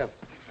you a lift.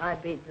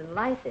 I'd be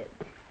delighted.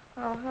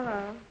 Oh,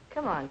 hello.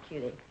 Come on,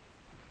 cutie.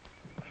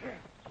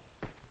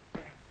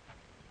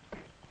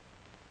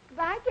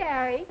 Goodbye,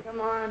 Gary.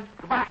 Come on.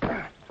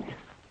 Goodbye.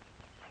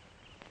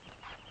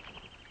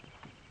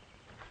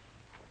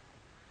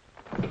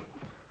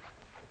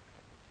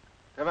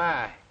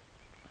 Goodbye.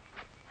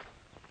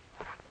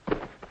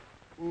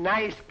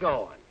 Nice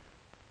going.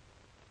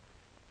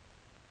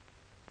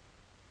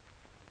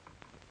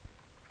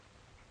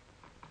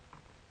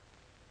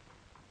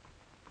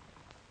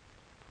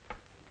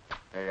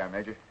 Hey,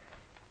 Major.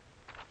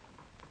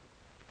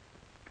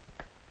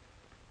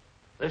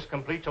 This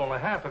completes only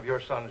half of your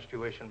son's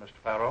tuition, Mr.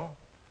 Farrel.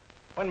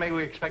 When may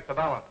we expect the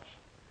balance?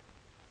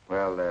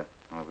 Well, it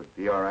would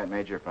be all right,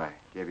 Major, if I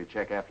gave you a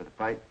check after the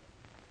fight.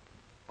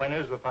 When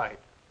is the fight?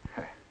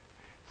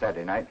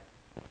 Saturday night.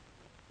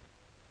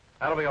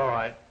 That'll be all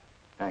right.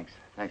 Thanks.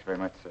 Thanks very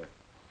much, sir.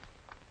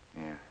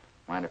 Yeah.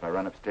 Mind if I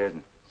run upstairs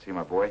and see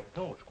my boy?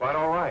 No, it's quite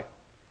all right.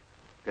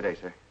 Good day,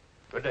 sir.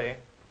 Good day.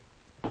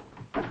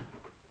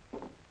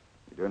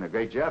 You're doing a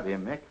great job here,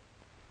 Mick.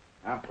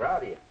 I'm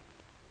proud of you.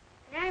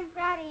 And I'm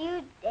proud of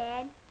you,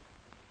 Dad.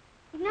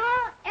 You know,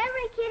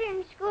 every kid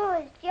in school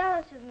is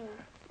jealous of me.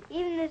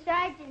 Even the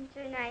sergeants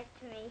are nice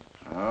to me.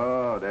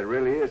 Oh, that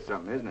really is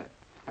something, isn't it?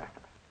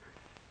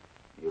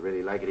 You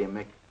really like it here,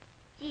 Mick?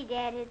 Gee,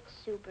 Dad, it's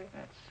super.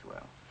 That's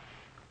swell.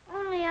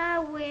 Only I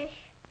wish.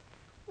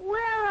 Well,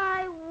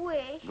 I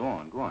wish. Go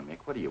on, Mick.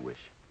 What do you wish?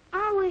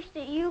 I wish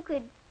that you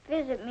could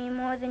visit me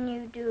more than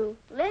you do.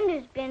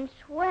 Linda's been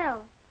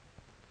swell,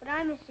 but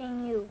I'm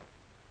missing you.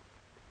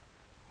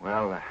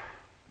 Well,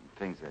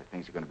 things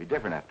are going to be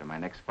different after my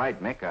next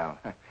fight, Mick.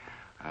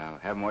 I'll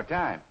have more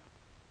time.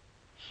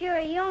 Sure,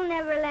 you'll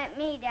never let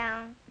me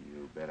down.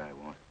 You bet I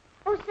won't.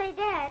 Oh, say,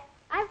 Dad,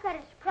 I've got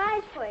a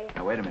surprise for you.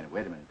 Now, wait a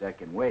minute. That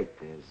can wait.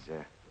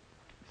 There's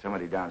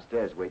somebody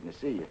downstairs waiting to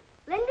see you.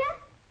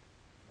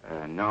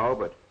 Linda? No,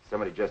 but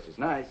somebody just as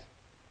nice.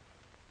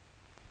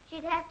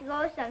 She'd have to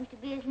go some to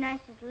be as nice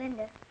as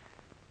Linda.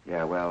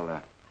 Yeah,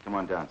 well, come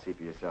on down, see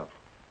for yourself.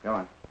 Go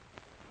on.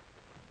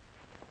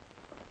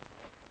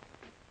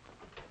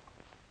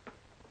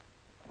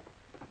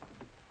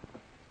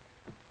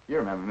 You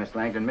remember Miss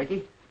Langdon,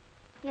 Mickey?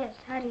 Yes,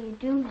 how do you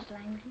do, Miss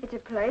Langdon? It's a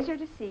pleasure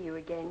to see you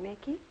again,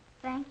 Mickey.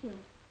 Thank you.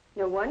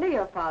 No wonder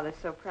your father's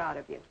so proud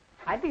of you.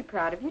 I'd be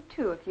proud of you,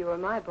 too, if you were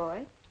my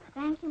boy.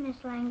 Thank you, Miss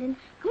Langdon.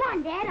 Come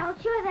on, Dad. I'll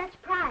show you that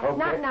surprise. Okay.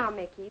 Not now,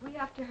 Mickey. We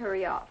have to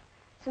hurry off.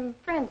 Some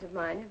friends of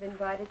mine have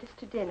invited us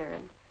to dinner,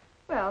 and,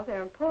 well,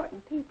 they're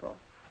important people.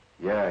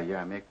 Yeah,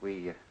 Mick,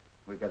 we've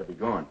got to be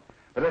going.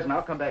 But listen,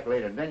 I'll come back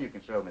later, and then you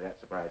can show me that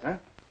surprise, huh?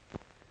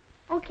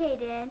 Okay,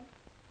 Dad.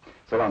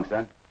 So long,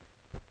 son.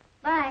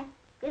 Bye.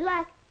 Good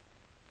luck.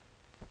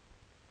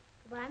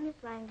 Goodbye, Miss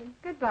Langdon.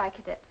 Goodbye,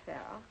 Cadet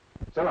Farrel.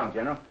 So long,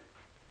 General.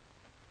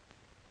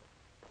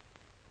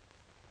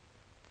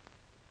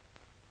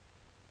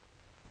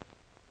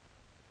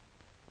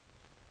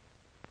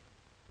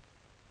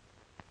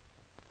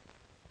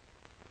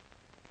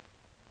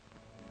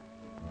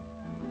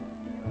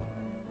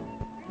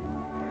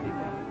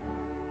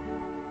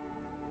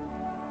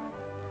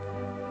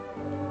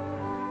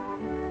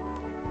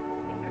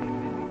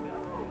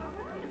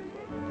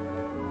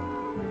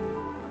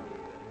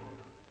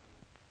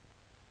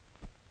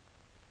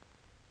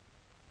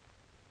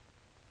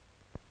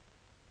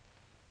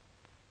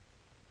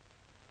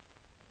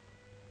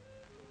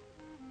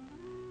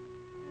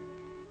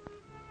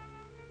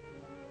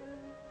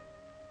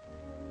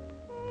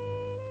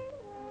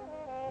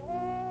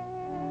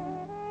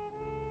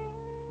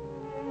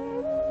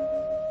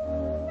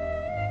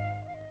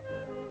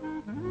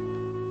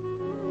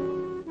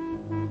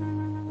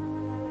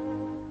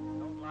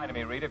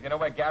 Rita, if you know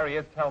where Gary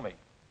is, tell me.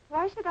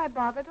 Why should I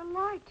bother to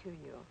lie to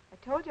you? I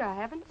told you I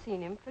haven't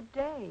seen him for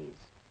days.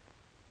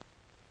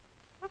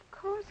 Of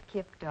course,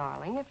 Kip,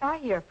 darling. If I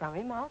hear from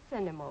him, I'll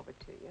send him over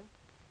to you.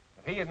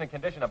 If he isn't in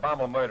condition, a bomb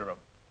will murder him.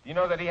 Do you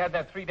know that he had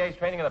that 3 days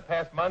training in the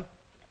past month?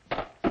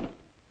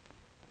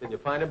 Did you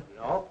find him?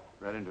 No.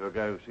 Ran into a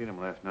guy who seen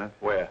him last night.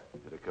 Where?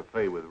 At a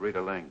cafe with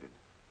Rita Langdon.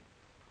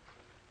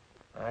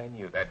 I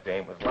knew that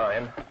dame was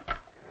lying.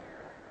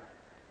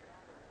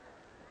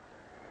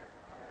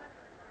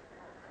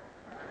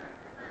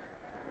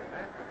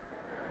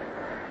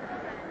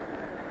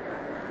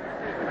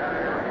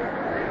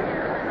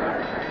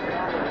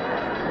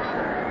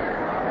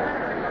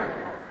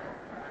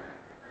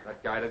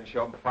 Guy doesn't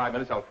show up in 5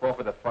 minutes, I'll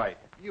forfeit the fight.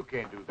 You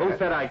can't do that. Who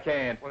said I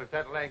can't? Well, it's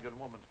that Langdon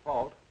woman's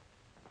fault.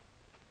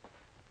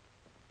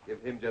 Give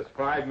him just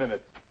 5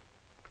 minutes.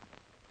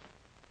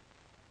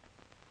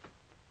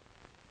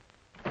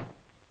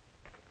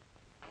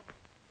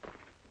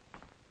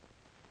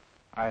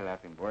 Hi,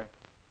 laughing boy.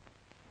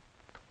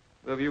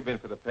 Where have you been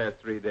for the past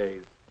 3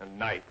 days and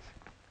nights?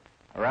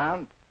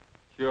 Around?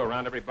 Sure,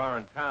 around every bar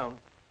in town.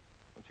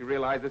 Don't you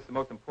realize this is the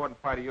most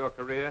important fight of your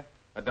career?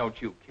 Or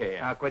don't you care?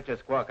 Now, quit your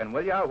squawking,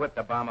 will you? I'll whip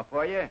the bomber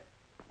for you.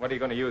 What are you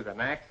going to use,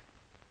 an axe?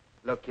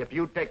 Look, Kip,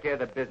 you take care of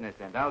the business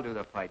end. I'll do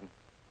the fighting.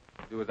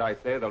 Do as I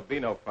say, there'll be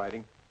no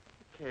fighting.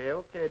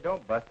 Okay,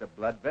 don't bust a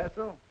blood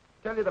vessel.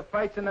 Tell you the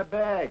fight's in the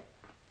bag.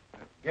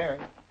 Gary?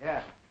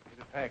 Yeah.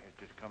 Here's a package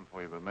just come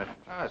for you by message.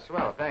 Ah,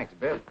 swell. Thanks,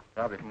 Biff.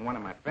 Probably from one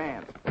of my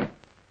fans.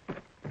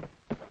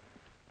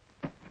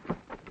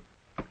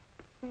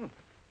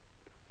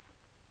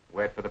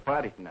 Wait for the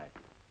party tonight.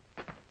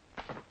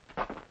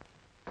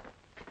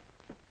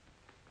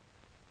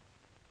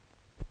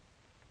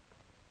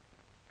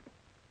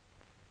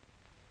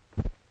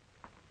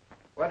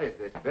 What is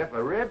this, Biff,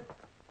 a rib?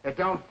 It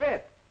don't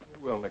fit.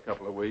 It will in a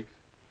couple of weeks.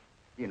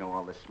 You know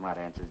all the smart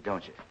answers,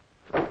 don't you?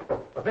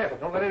 Biff,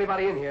 don't let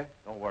anybody in here.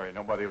 Don't worry,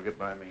 nobody will get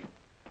by me.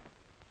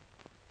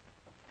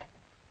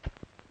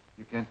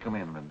 You can't come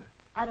in, Linda.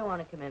 I don't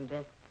want to come in,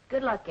 Biff.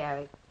 Good luck,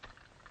 Gary.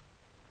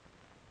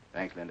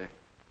 Thanks, Linda.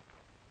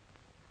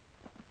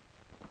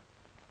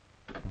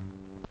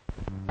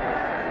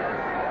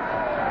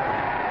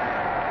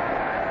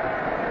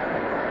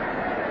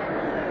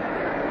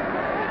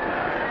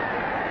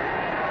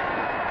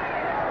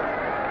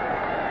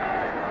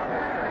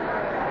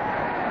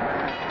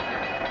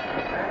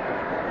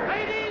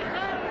 Ladies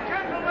and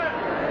gentlemen,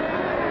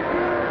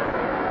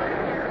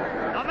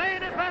 the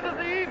main event of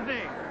the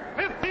evening,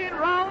 15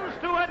 rounds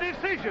to a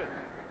decision.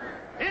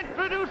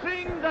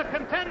 Introducing the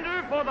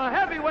contender for the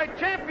heavyweight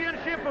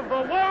championship of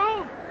the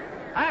world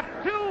at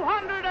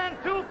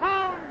 202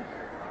 pounds,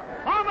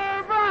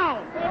 Farmer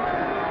Brown.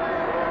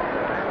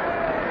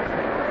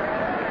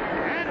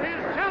 And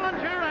his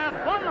challenger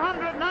at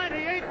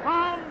 198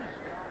 pounds,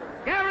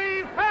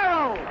 Gary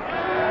Farrel.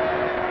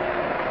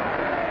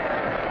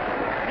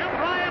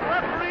 Impliant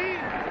referee,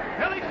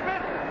 Billy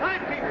Smith,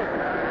 timekeeper.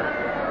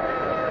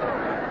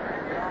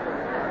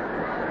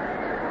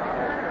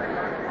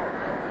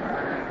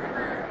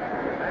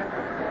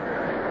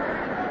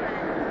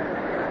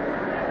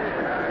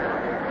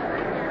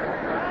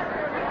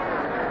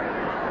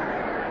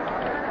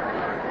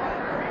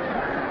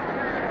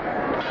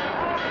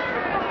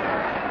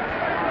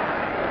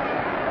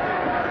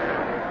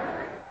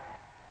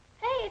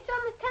 Hey, it's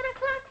almost 10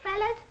 o'clock,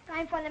 fellas.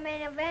 Time for the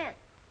main event.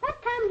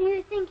 What time do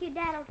you think your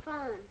dad'll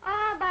phone?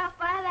 Oh, about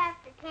 5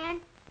 after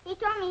 10. He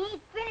told me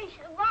he'd finish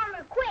the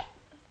warmer quick.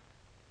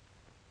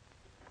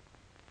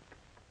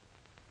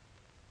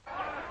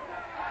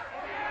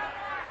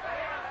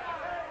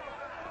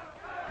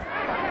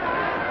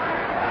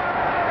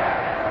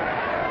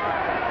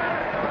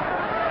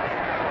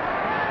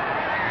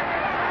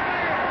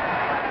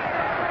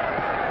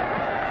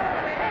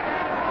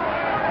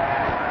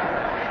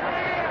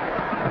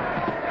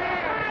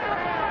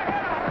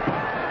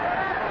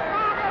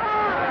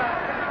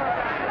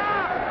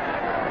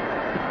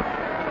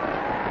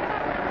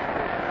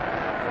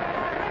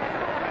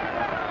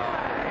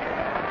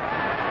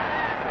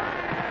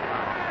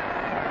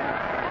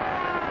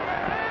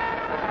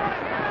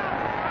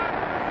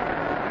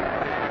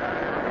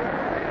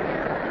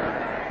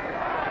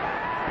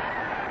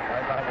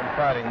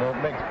 Fighting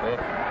won't mix, Biff.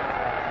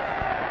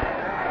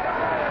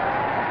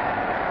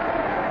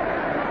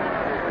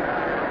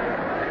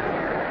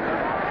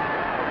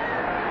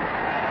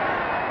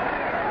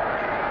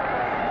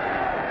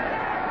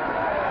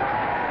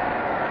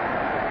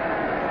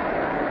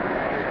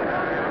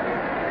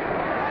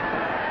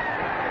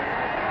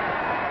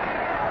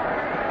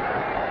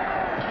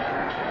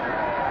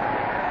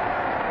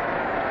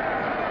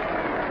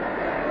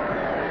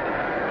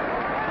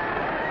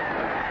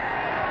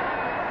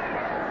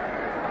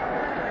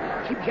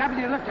 Keep jabbing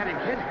your left at him,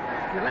 kid.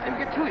 You're letting him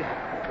get to you.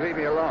 Leave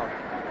me alone.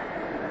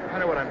 I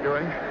know what I'm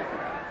doing.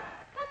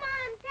 Come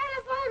on,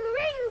 telephone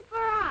ring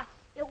for us.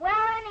 It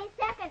will any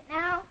second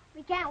now.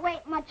 We can't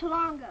wait much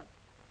longer.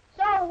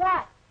 So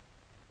what?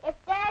 If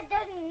Dad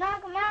doesn't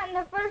knock him out in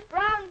the first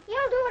round,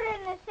 he'll do it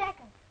in the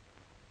second.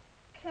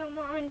 Come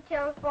on,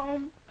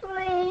 telephone.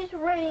 Please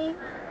ring.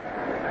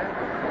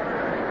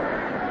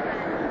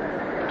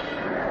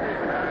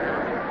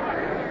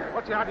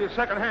 What's the idea of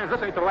second hands?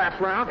 This ain't the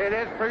last round. It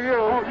is for you.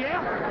 Oh,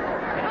 yeah?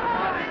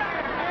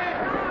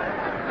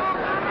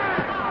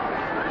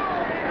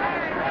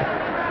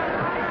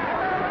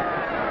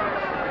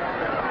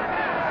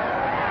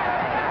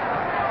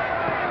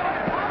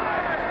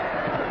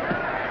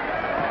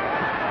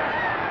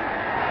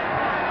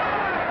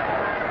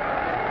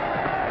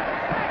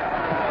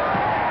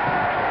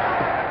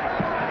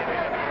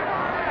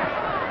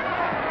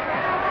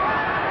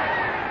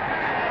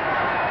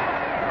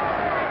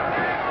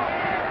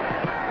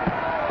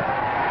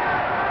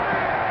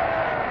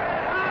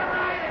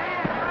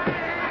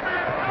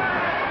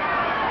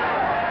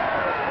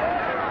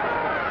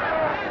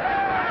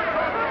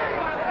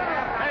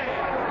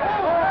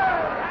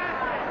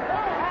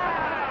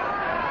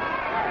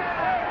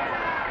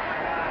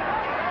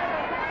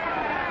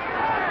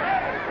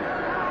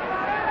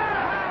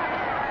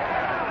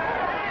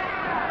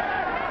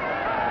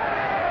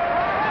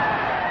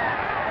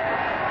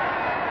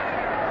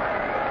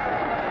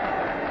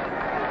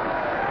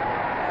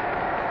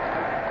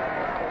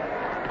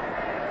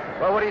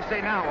 Well, what do you say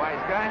now, wise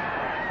guy?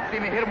 See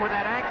me hit him with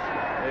that axe?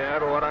 Yeah,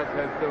 but what I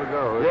said still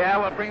goes. Yeah,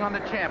 well, bring on the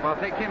champ. I'll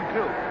take him,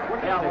 too.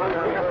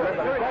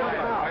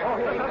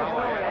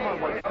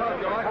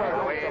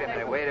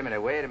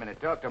 Wait a minute.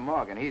 Talk to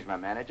Morgan. He's my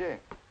manager.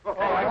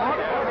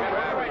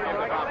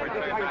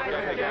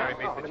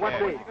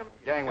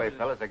 Gangway,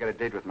 fellas. I got a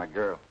date with my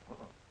girl.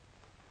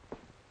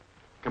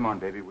 Come on,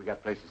 baby. We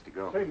got places to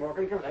go. Say,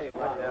 Morgan, come on.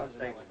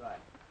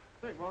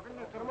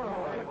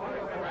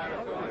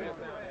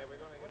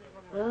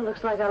 Well,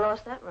 looks like I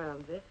lost that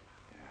round, Biff.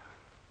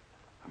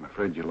 I'm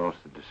afraid you lost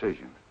the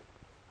decision.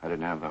 I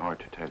didn't have the heart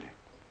to tell you.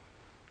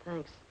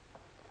 Thanks.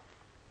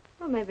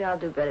 Well, maybe I'll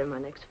do better in my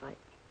next fight.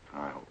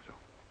 I hope so.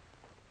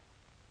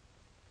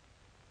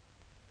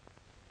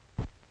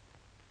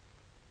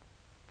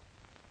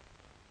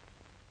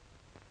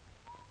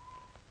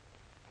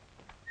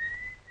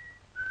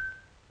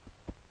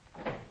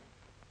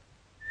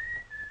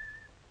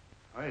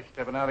 Well, you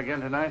stepping out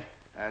again tonight?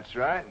 That's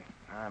right.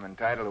 I'm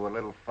entitled to a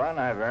little fun.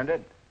 I've earned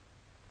it.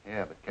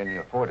 Yeah, but can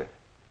you afford it?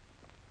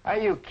 Are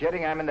you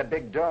kidding? I'm in the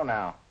big dough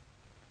now.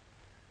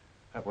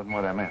 That wasn't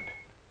what I meant.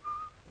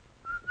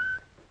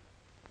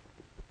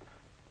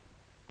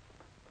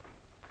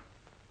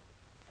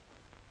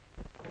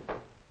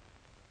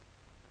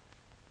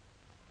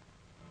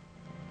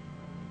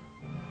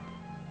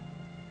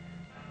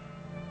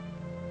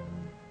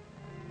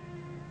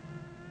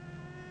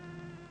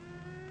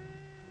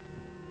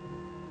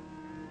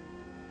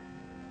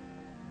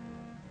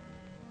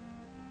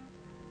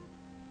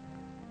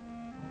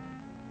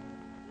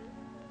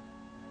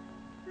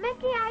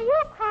 Mickey, are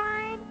you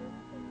crying?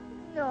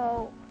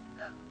 No.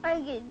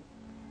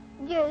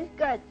 Just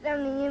got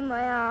something in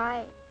my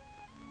eye.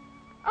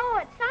 Oh,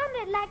 it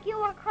sounded like you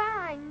were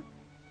crying.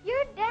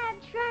 Your dad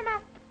sure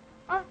knocked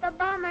off the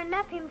bomber and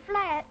up him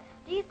flat.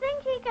 Do you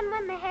think he can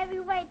win the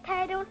heavyweight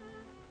title?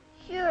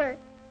 Sure.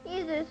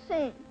 He's a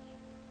cinch.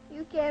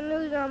 You can't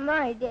lose on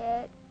my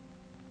dad.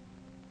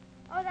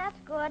 Oh, that's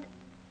good.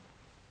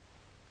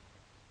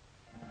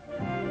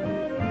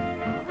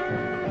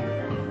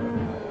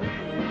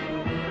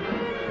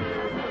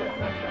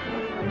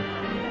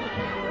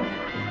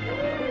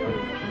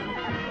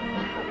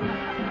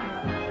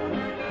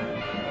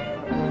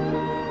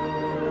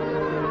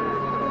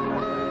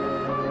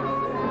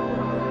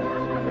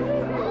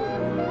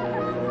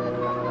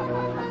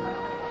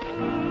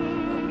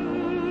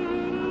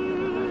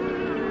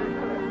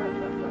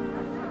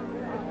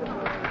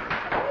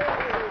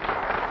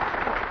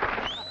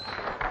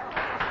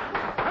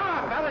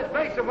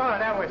 Come on,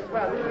 that was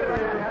swell.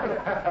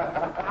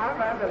 I'm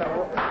having a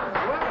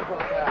wonderful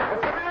time.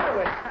 What's the matter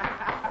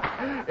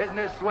with you? Isn't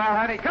this swell,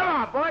 honey? Come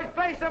on, boys,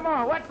 play some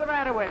more. What's the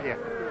matter with you?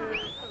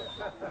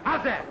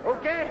 How's that?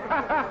 Okay?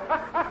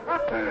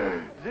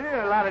 Gee,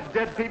 a lot of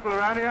dead people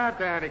around here, aren't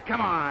there, honey?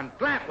 Come on,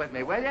 clap with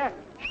me, will you?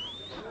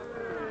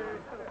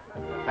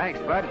 Thanks,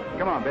 bud.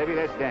 Come on, baby,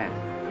 let's dance.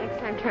 Next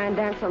time, try and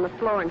dance on the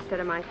floor instead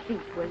of my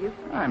feet, will you?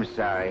 I'm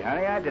sorry,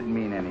 honey. I didn't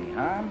mean any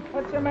harm.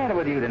 What's the matter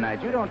with you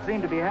tonight? You don't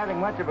seem to be having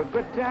much of a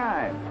good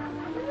time.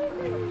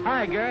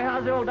 Hi, Gary.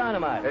 How's the old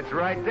dynamite? It's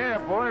right there,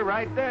 boy,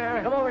 right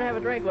there. Come over and have a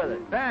drink with us.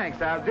 Thanks,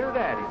 I'll do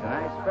that. He's a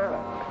nice fellow.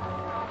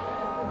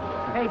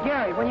 Hey,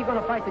 Gary, when are you going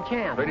to fight the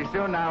champ? Pretty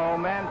soon now,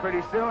 old man,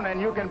 pretty soon, and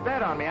you can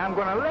bet on me. I'm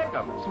going to lick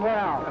him.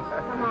 Swell.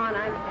 Come on,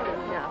 I've had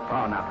enough.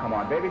 Oh, now, come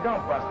on, baby.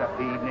 Don't bust up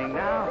the evening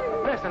now.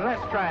 Listen,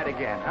 let's try it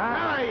again, huh?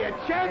 Ah, you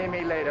chump. See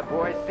me later,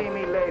 boys. See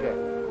me later.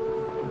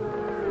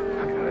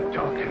 I'm going to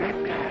talk to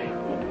that guy.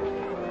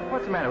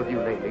 What's the matter with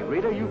you lately,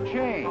 Rita? You've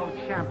changed. Oh,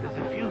 champ, there's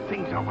a few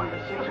things I want to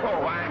say.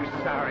 Oh, I'm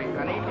sorry,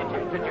 honey.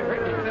 Did you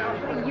hurt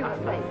yourself? You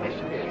play.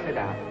 Listen here, sit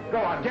down. Go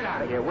on, get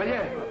out of here, will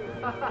you?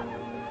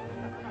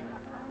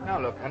 Now,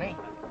 look, honey.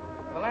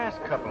 The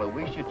last couple of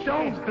weeks, you changed.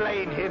 Don't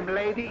blame him,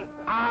 lady.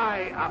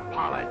 I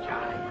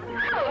apologize.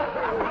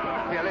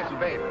 Here, listen,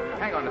 babe.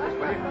 Hang on to this,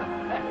 will you?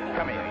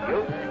 Come here,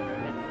 you.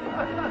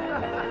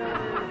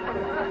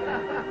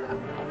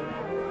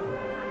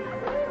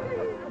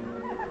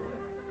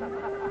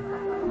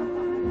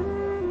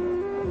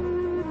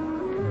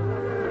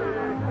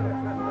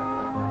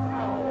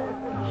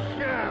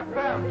 Sheriff,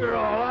 after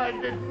all, I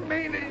didn't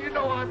mean it. You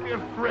know I'm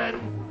your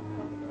friend.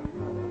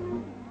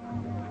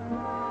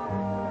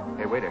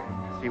 Hey, waiter.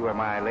 See where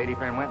my lady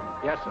friend went?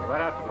 Yes, sir. Right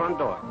out the front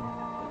door.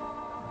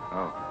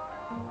 Oh.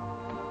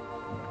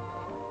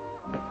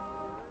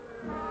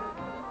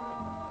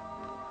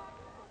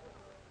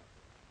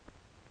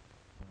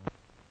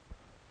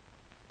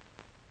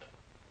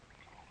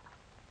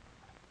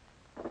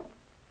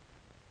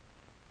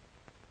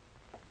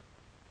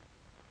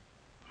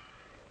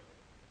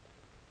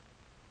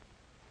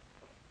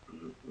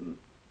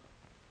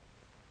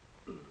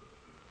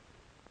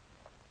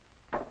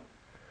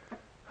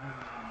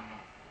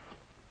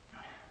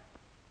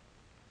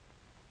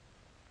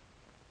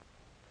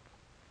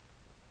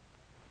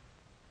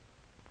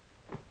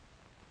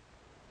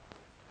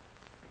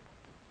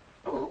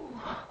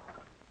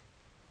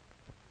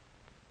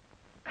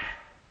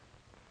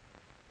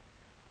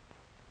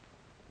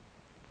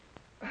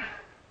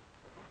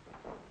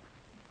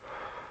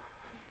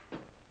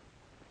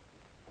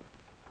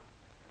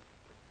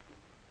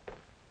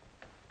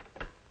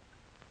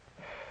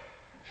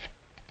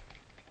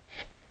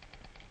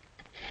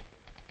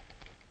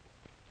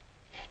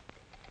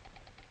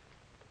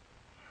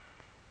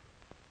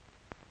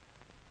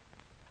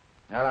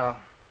 Hello.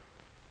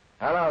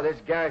 Hello, this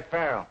is Gary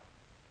Farrel.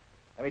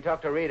 Let me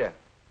talk to Rita.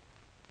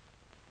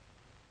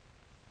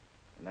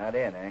 Not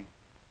in, eh?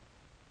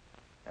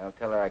 I'll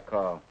tell her I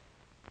called.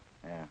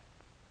 Yeah.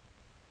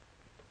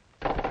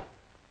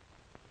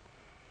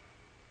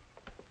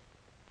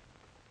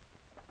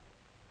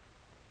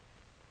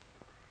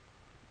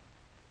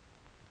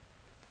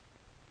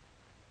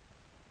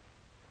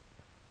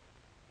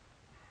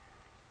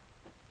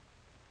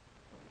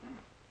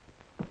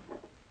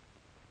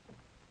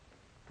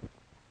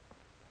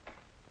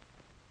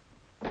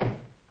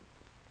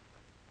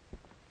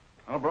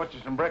 I brought you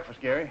some breakfast,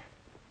 Gary.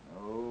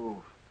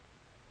 Oh.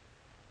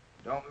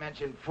 Don't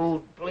mention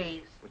food,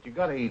 please. But you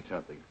gotta eat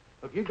something.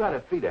 Look, you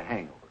gotta feed a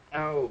hangover.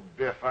 Oh,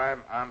 Biff,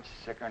 I'm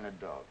sicker than a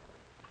dog.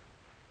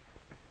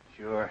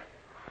 Sure.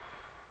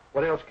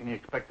 What else can you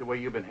expect the way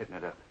you've been hitting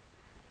it up?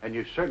 And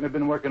you've certainly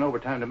been working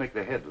overtime to make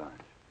the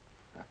headlines.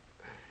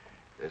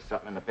 There's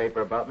something in the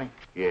paper about me?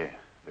 Yeah,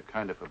 the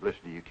kind of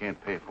publicity you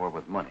can't pay for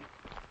with money.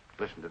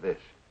 Listen to this.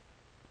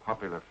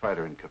 Popular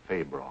fighter in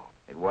cafe brawl.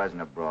 It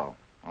wasn't a brawl.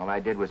 All I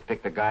did was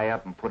pick the guy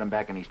up and put him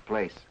back in his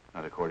place.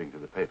 Not according to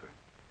the paper.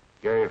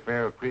 Gary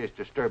Farrel creates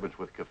disturbance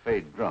with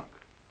cafe drunk.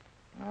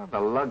 Oh,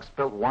 the lug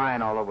spilt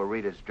wine all over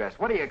Rita's dress.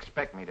 What do you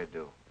expect me to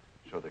do?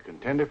 So the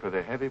contender for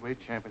the heavyweight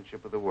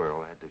championship of the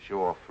world had to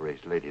show off for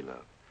his lady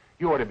love.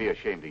 You ought to be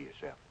ashamed of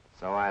yourself.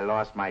 So I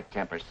lost my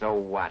temper. So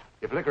what?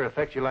 If liquor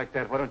affects you like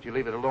that, why don't you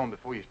leave it alone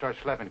before you start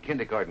slapping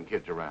kindergarten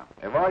kids around?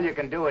 If all you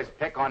can do is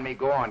pick on me,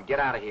 go on. Get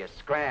out of here.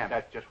 Scram.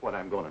 That's just what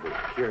I'm going to do.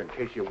 Here, in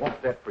case you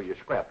want that for your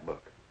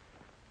scrapbook.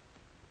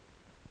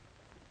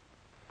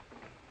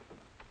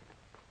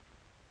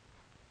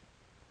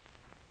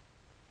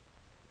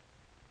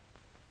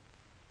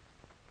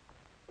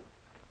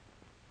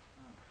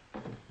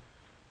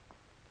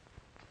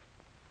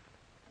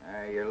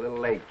 You're a little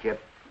late,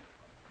 Kip.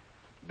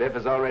 Biff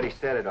has already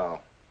said it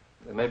all.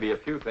 There may be a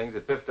few things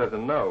that Biff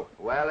doesn't know.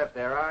 Well, if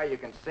there are, you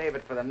can save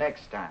it for the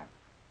next time.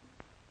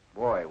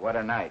 Boy, what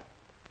a night.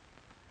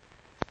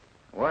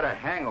 What a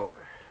hangover.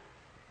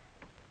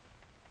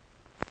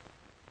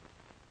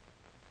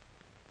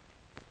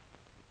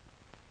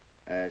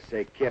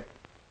 Say, Kip,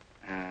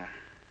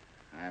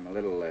 I'm a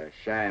little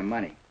shy of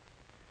money.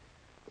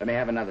 Let me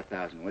have another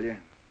 1,000, will you?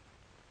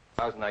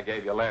 1,000 I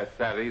gave you last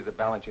Saturday is the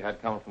balance you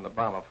had coming from the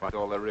bomber fight. That's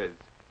all there is.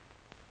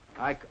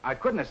 I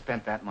couldn't have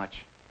spent that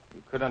much.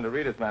 You could under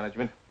Rita's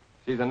management.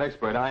 She's an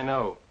expert, I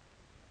know.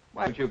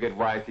 Why don't you get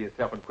wise to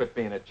yourself and quit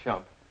being a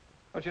chump?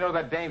 Don't you know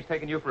that dame's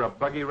taking you for a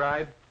buggy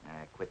ride?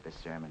 Quit the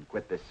sermon.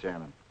 Quit the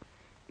sermon.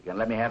 You can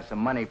let me have some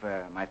money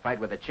for my fight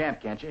with the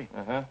champ, can't you?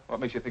 Uh-huh. What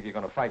makes you think you're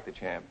going to fight the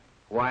champ?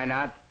 Why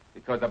not?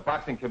 Because the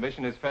boxing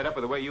commission is fed up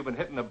with the way you've been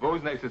hitting the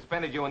booze, and they've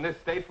suspended you in this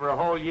state for a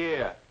whole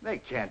year. They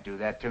can't do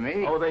that to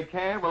me. Oh, they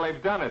can? Well,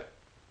 they've done it.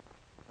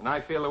 And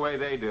I feel the way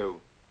they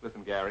do.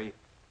 Listen, Gary,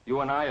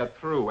 you and I are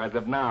through as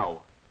of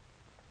now.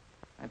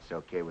 That's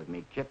okay with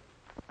me, Kip.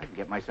 I can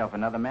get myself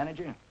another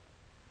manager.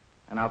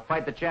 And I'll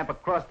fight the champ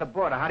across the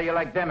border. How do you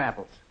like them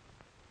apples?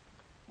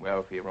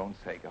 Well, for your own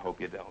sake, I hope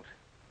you don't.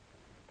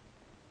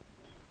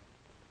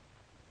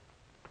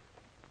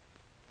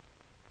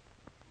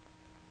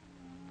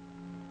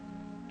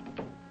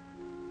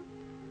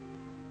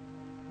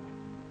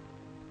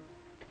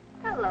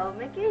 Hello,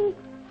 Mickey.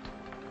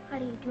 How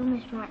do you do,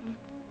 Miss Martin?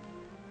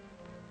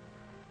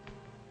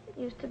 It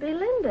used to be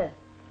Linda.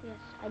 Yes,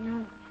 I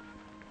know.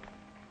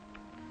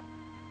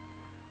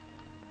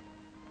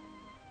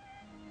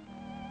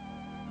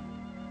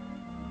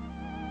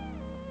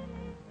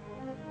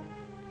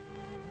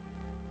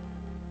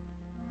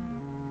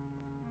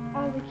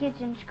 All the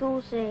kids in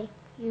school say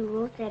you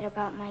wrote that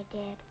about my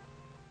dad.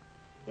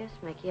 Yes,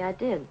 Mickey, I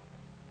did.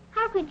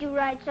 How could you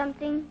write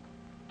something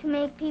to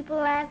make people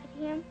laugh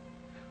at him?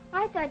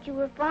 I thought you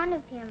were fond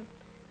of him.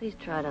 Please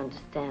try to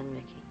understand,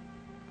 Mickey.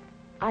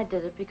 I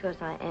did it because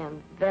I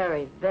am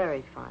very,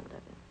 very fond of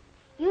him.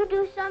 You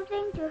do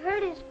something to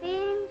hurt his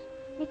feelings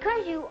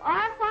because you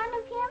are fond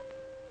of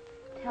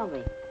him? Tell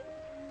me,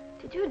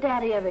 did your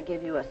daddy ever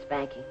give you a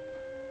spanking?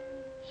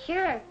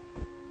 Sure.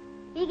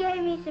 He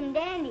gave me some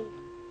dandies.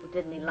 Well,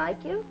 didn't he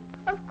like you?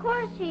 Of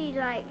course he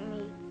liked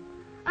me.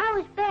 I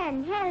was bad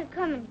and had it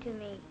coming to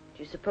me.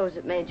 Do you suppose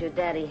it made your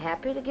daddy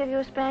happy to give you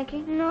a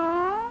spanking?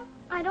 No,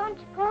 I don't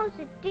suppose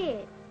it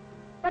did.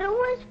 But it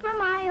was for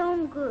my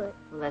own good.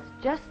 Well, that's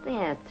just the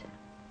answer.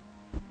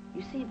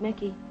 You see,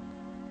 Mickey,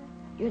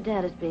 your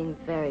dad is being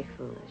very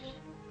foolish.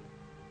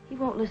 He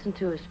won't listen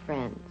to his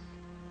friends.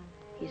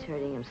 He's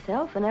hurting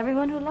himself and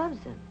everyone who loves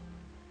him.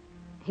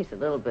 He's a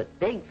little bit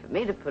big for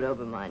me to put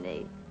over my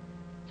knee.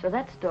 So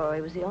that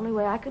story was the only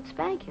way I could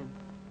spank him.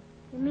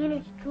 You mean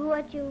it's true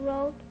what you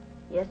wrote?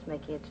 Yes,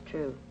 Mickey, it's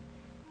true.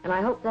 And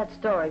I hope that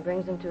story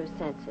brings him to his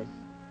senses.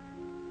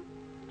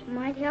 It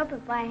might help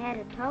if I had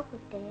a talk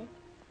with Dad.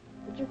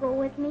 Would you go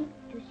with me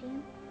to see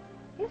him?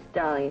 Yes,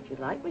 darling, if you'd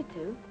like me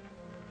to.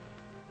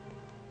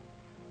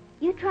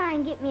 You try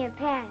and get me a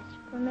pass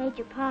for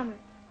Major Palmer.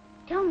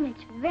 Tell him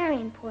it's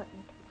very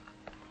important.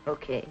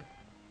 Okay.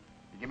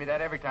 You give me that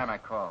every time I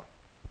call.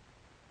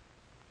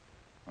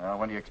 Well,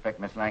 when do you expect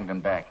Miss Langdon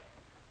back?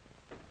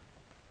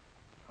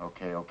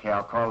 Okay,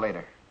 I'll call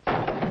later.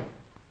 Are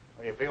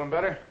you feeling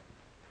better?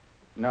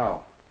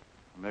 No.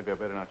 Maybe I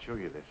better not show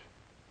you this.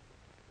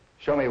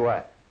 Show me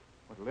what?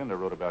 What Linda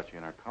wrote about you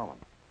in our column.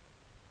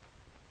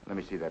 Let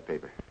me see that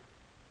paper.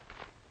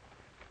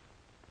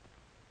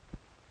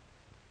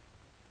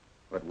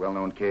 What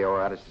well-known KO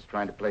artist is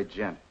trying to play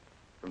gent?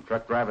 From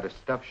truck driver to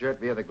stuffed shirt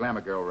via the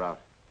glamour girl route.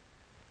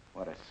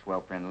 What a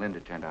swell friend Linda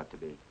turned out to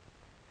be.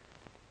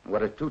 And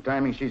what a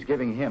two-timing she's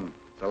giving him.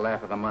 It's a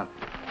laugh of the month.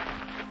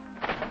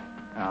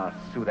 I'll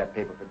sue that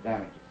paper for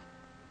damages.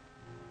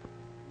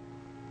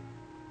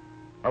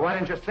 Or why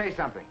didn't you say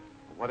something?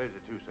 What is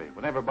it you say?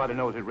 When everybody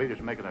knows that Rita's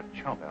making a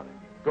chump out of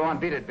it. Go on,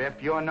 beat it, Biff.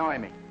 You annoy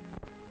me.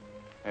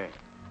 Hey,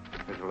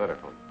 here's a letter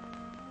for you.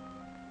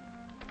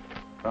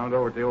 Found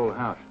over at the old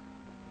house.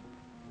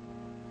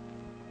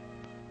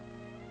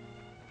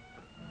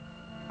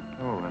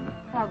 Oh, Linda.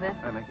 Hello, Biff.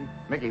 Hi, Mickey.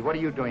 Mickey, what are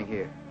you doing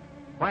here?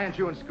 Why aren't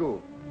you in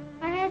school?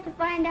 I have to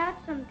find out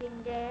something,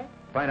 Dad.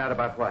 Find out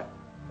about what?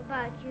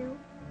 About you.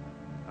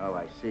 Oh,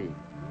 I see.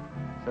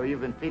 So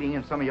you've been feeding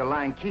him some of your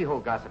lying keyhole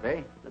gossip,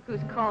 eh? Look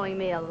who's calling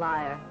me a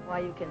liar. Why,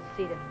 you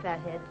conceited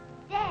fathead.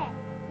 Dad,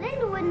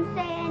 Linda wouldn't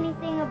say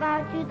anything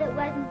about you that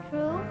wasn't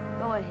true.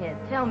 Go ahead.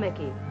 Tell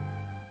Mickey.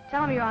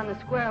 Tell him you're on the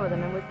square with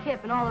him and with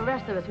Kip and all the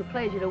rest of us who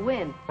played you to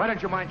win. Why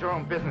don't you mind your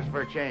own business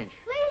for a change?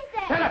 Please,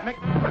 Dad. Shut up, Mickey!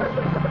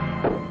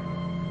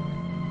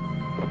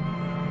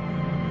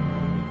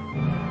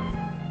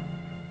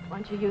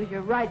 Once you used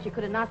your rights, you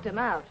could have knocked him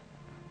out.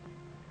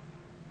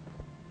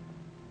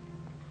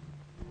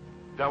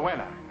 The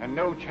winner and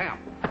no champ.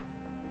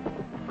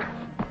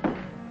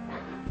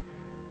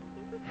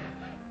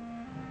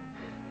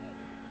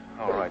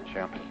 All right,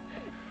 champ.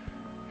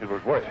 It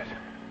was worth it.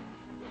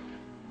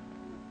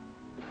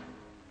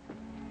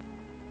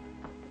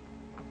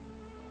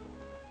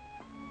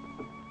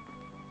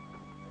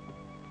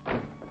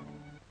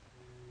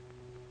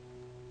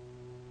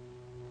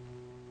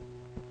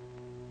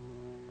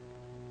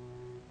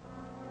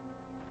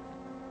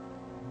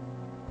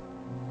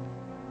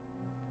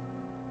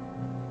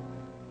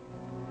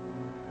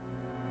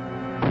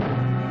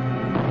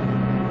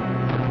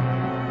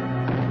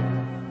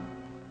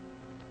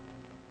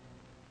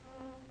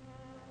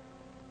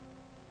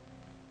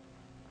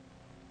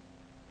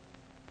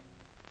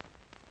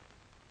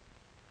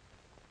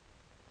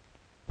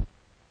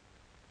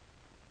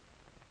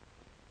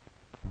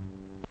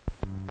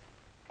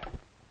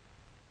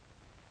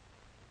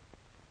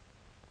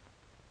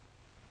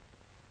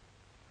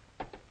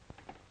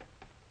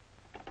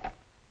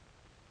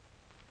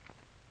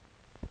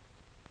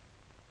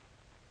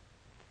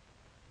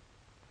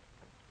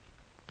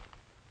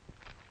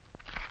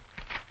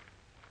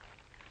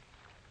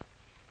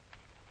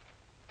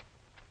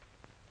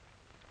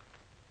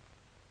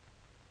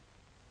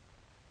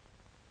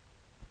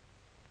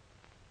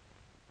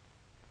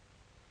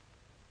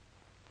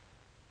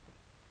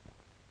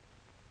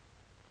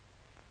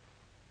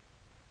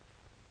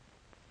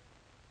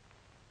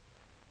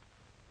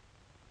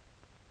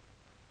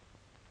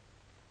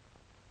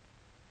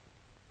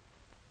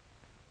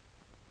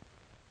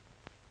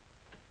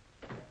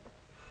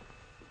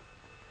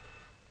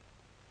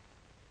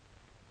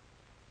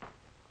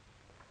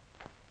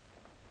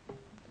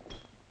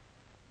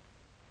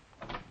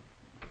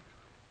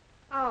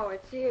 Oh,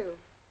 it's you.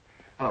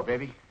 Hello,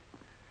 baby.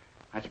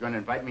 Aren't you going to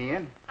invite me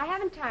in? I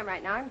haven't time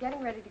right now. I'm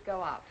getting ready to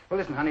go out. Well,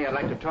 listen, honey, I'd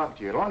like to talk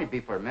to you. It'll only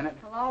be for a minute.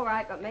 Well, all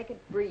right, but make it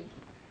brief.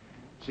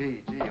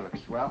 Gee, you look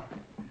swell.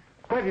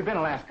 Where have you been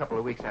the last couple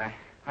of weeks? I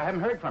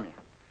haven't heard from you.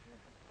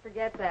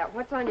 Forget that.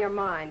 What's on your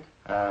mind?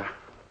 I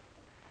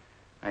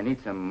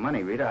need some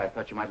money, Rita. I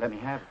thought you might let me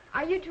have it.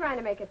 Are you trying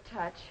to make a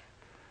touch?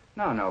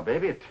 No,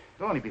 baby.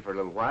 It'll only be for a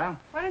little while.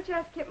 Why don't you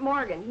ask Kip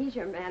Morgan? He's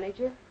your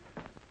manager.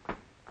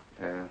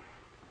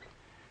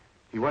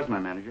 He was my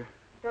manager.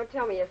 Don't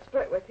tell me you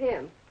split with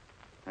him.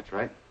 That's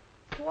right.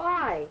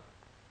 Why?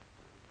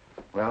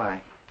 Well,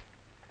 I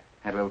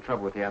had a little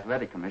trouble with the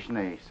athletic commission.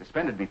 They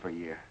suspended me for a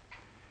year.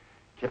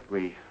 Kip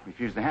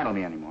refused to handle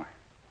me anymore.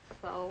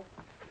 So?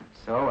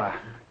 So,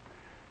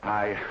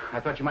 I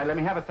thought you might let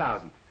me have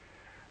 1,000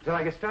 until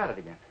I get started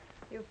again.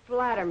 You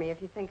flatter me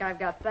if you think I've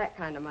got that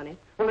kind of money.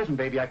 Well, listen,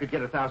 baby, I could get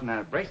 1,000 on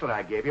a bracelet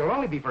I gave you. It'll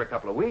only be for a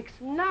couple of weeks.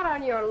 Not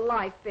on your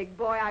life, big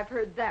boy. I've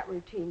heard that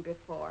routine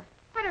before.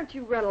 Why don't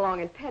you run along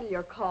and peddle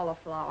your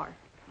cauliflower?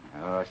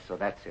 Oh, so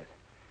that's it.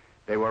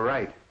 They were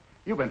right.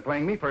 You've been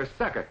playing me for a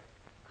sucker.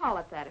 Call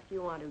it that if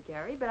you want to,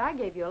 Gary, but I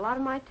gave you a lot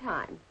of my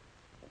time.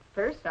 At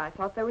first, I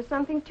thought there was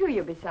something to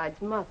you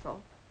besides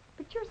muscle.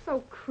 But you're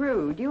so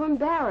crude, you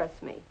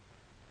embarrass me.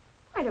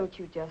 Why don't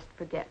you just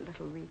forget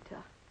little Rita?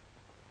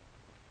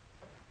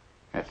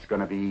 That's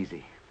gonna be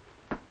easy.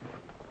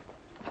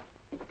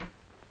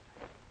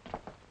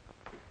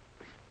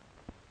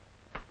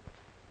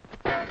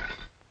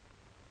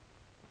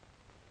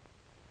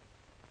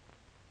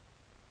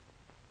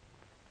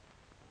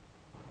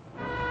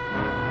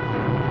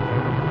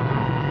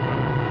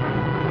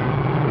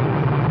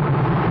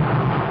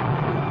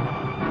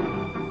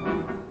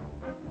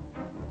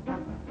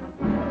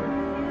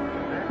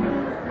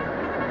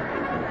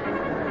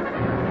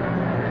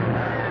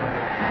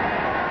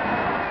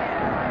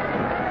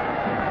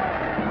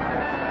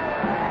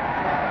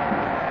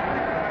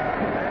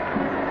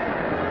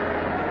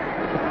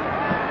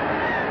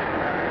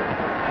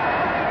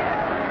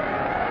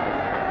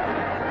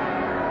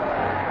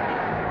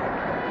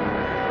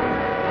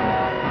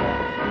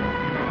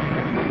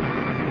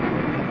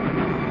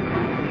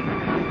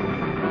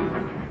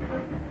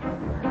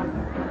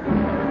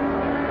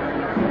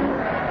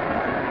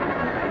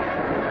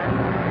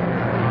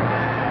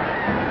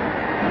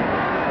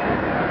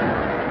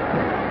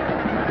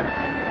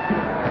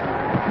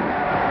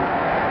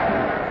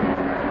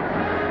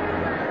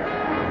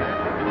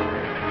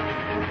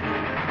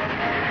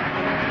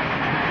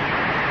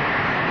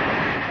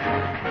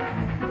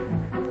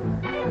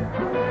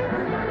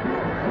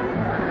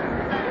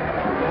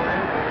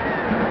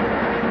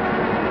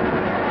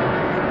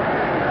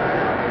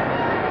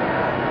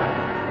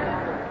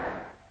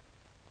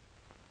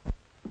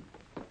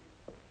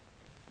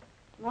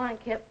 Morning,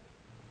 Kip.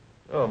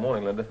 Oh,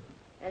 morning, Linda.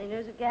 Any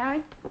news of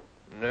Gary?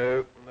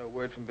 No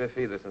word from Biff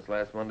either since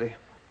last Monday.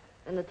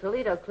 And the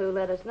Toledo clue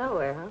led us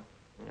nowhere, huh?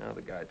 No,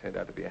 the guy turned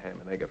out to be a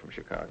ham and egger from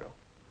Chicago.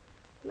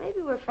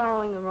 Maybe we're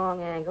following the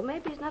wrong angle.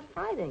 Maybe he's not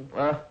fighting.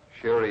 Well,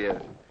 sure he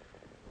is.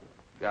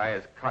 Guy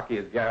as cocky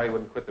as Gary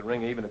wouldn't quit the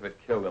ring even if it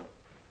killed him.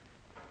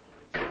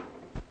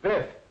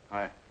 Biff.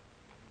 Hi.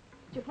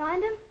 Did you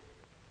find him?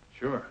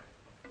 Sure.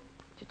 Did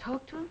you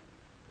talk to him?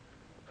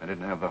 I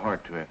didn't have the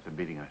heart to after the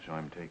beating I saw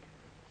him take.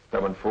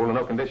 Stubborn fool in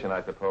no condition,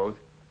 I suppose.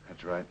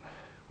 That's right.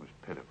 It was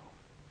pitiful.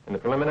 In the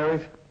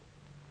preliminaries?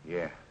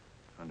 Yeah.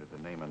 Under the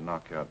name of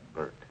Knockout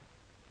Bert.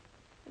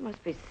 There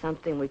must be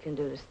something we can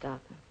do to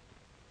stop him.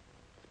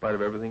 In spite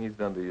of everything he's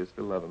done to you, you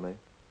still love him, eh?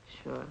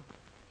 Sure.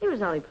 He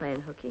was only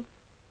playing hooky.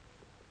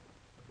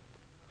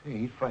 Hey,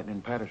 he's fighting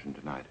in Patterson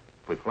tonight.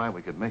 If we fly,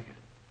 we could make it.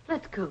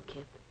 Let's go,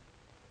 Kip.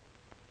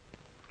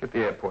 Get the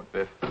airport,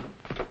 Biff.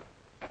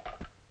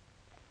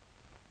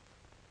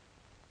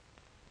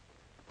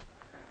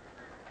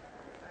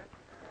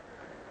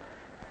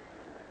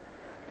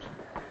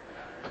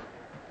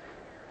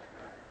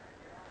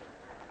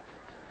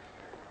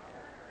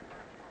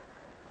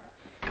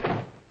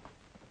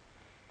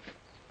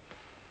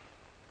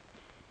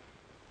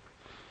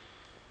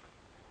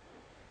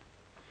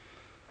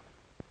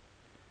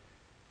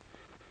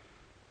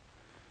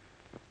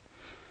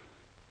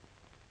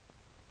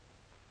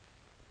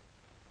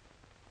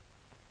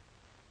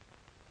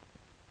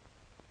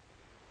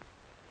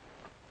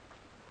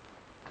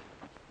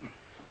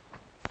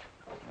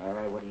 All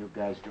right, what are you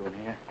guys doing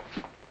here?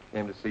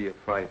 Came to see you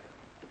fight.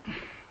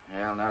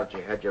 Well, now that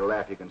you had your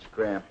laugh, you can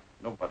scram.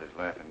 Nobody's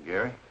laughing,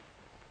 Gary.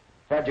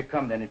 Why'd you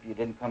come, then, if you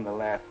didn't come to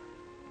laugh?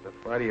 The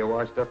fighter, you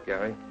washed up,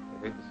 Gary.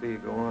 I hate to see you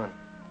go on.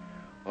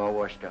 All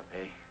washed up,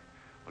 eh?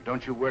 Well,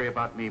 don't you worry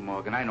about me,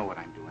 Morgan. I know what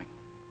I'm doing.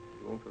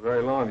 You won't for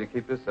very long if you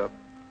keep this up.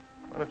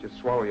 Why don't you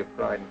swallow your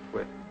pride and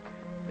quit?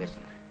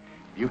 Listen,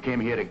 if you came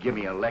here to give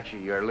me a lecture,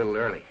 you're a little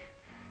early.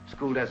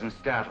 School doesn't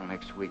start till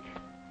next week.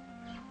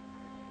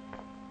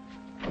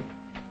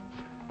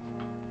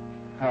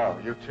 Oh,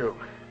 you too.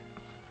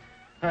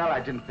 Well,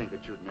 I didn't think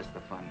that you'd miss the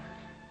fun.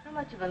 How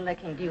much of a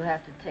licking do you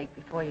have to take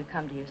before you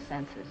come to your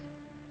senses?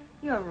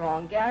 You're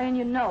wrong, Gary, and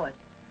you know it.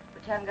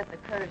 But you haven't got the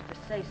courage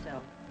to say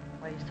so.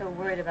 Why, you're so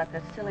worried about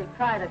that silly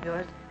pride of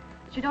yours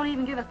that you don't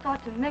even give a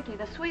thought to Mickey,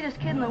 the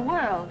sweetest kid in the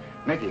world.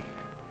 Mickey.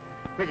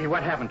 Mickey,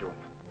 what happened to him?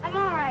 I'm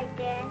all right,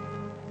 Dad.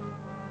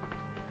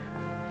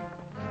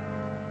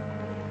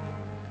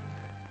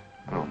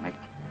 Hello, Mick.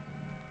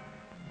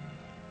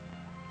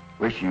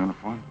 Where's your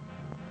uniform?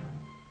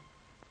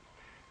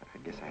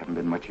 I guess I haven't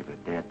been much of a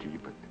dad to you,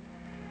 but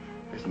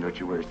listen, don't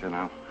you worry, son.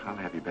 I'll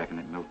have you back in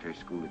that military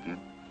school again.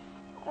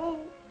 Oh,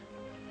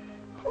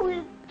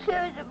 who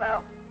cares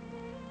about?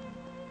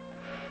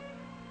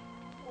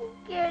 Who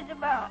cares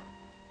about?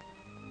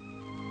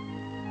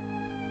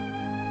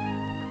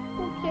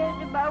 Who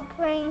cares about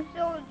playing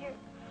soldier?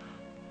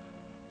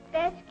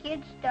 That's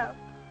kid stuff.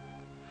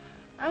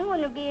 I'm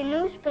going to be a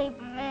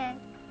newspaper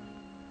man.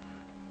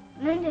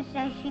 Linda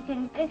says she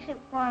can fix it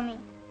for me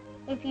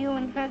if you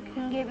and her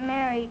can get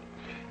married.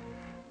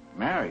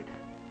 Married?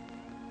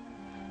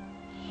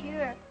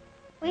 Sure.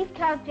 We've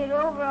talked it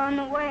over on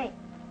the way,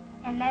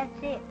 and that's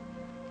it.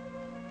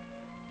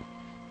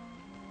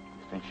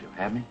 You think she'll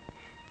have me?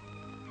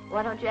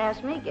 Why don't you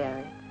ask me,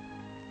 Gary?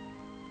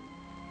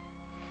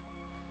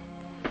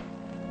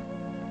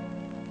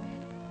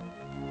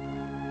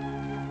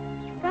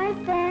 My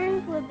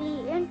fans will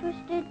be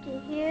interested to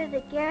hear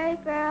that Gary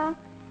Farrel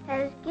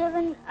has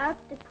given up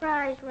the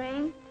prize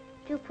ring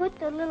to put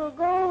the little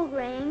gold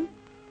ring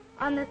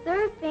on the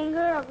third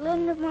finger of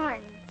Linda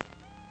Martin.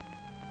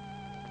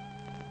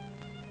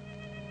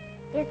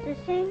 It's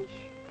a cinch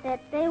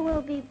that they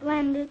will be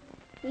blended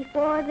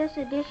before this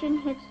edition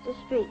hits the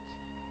streets.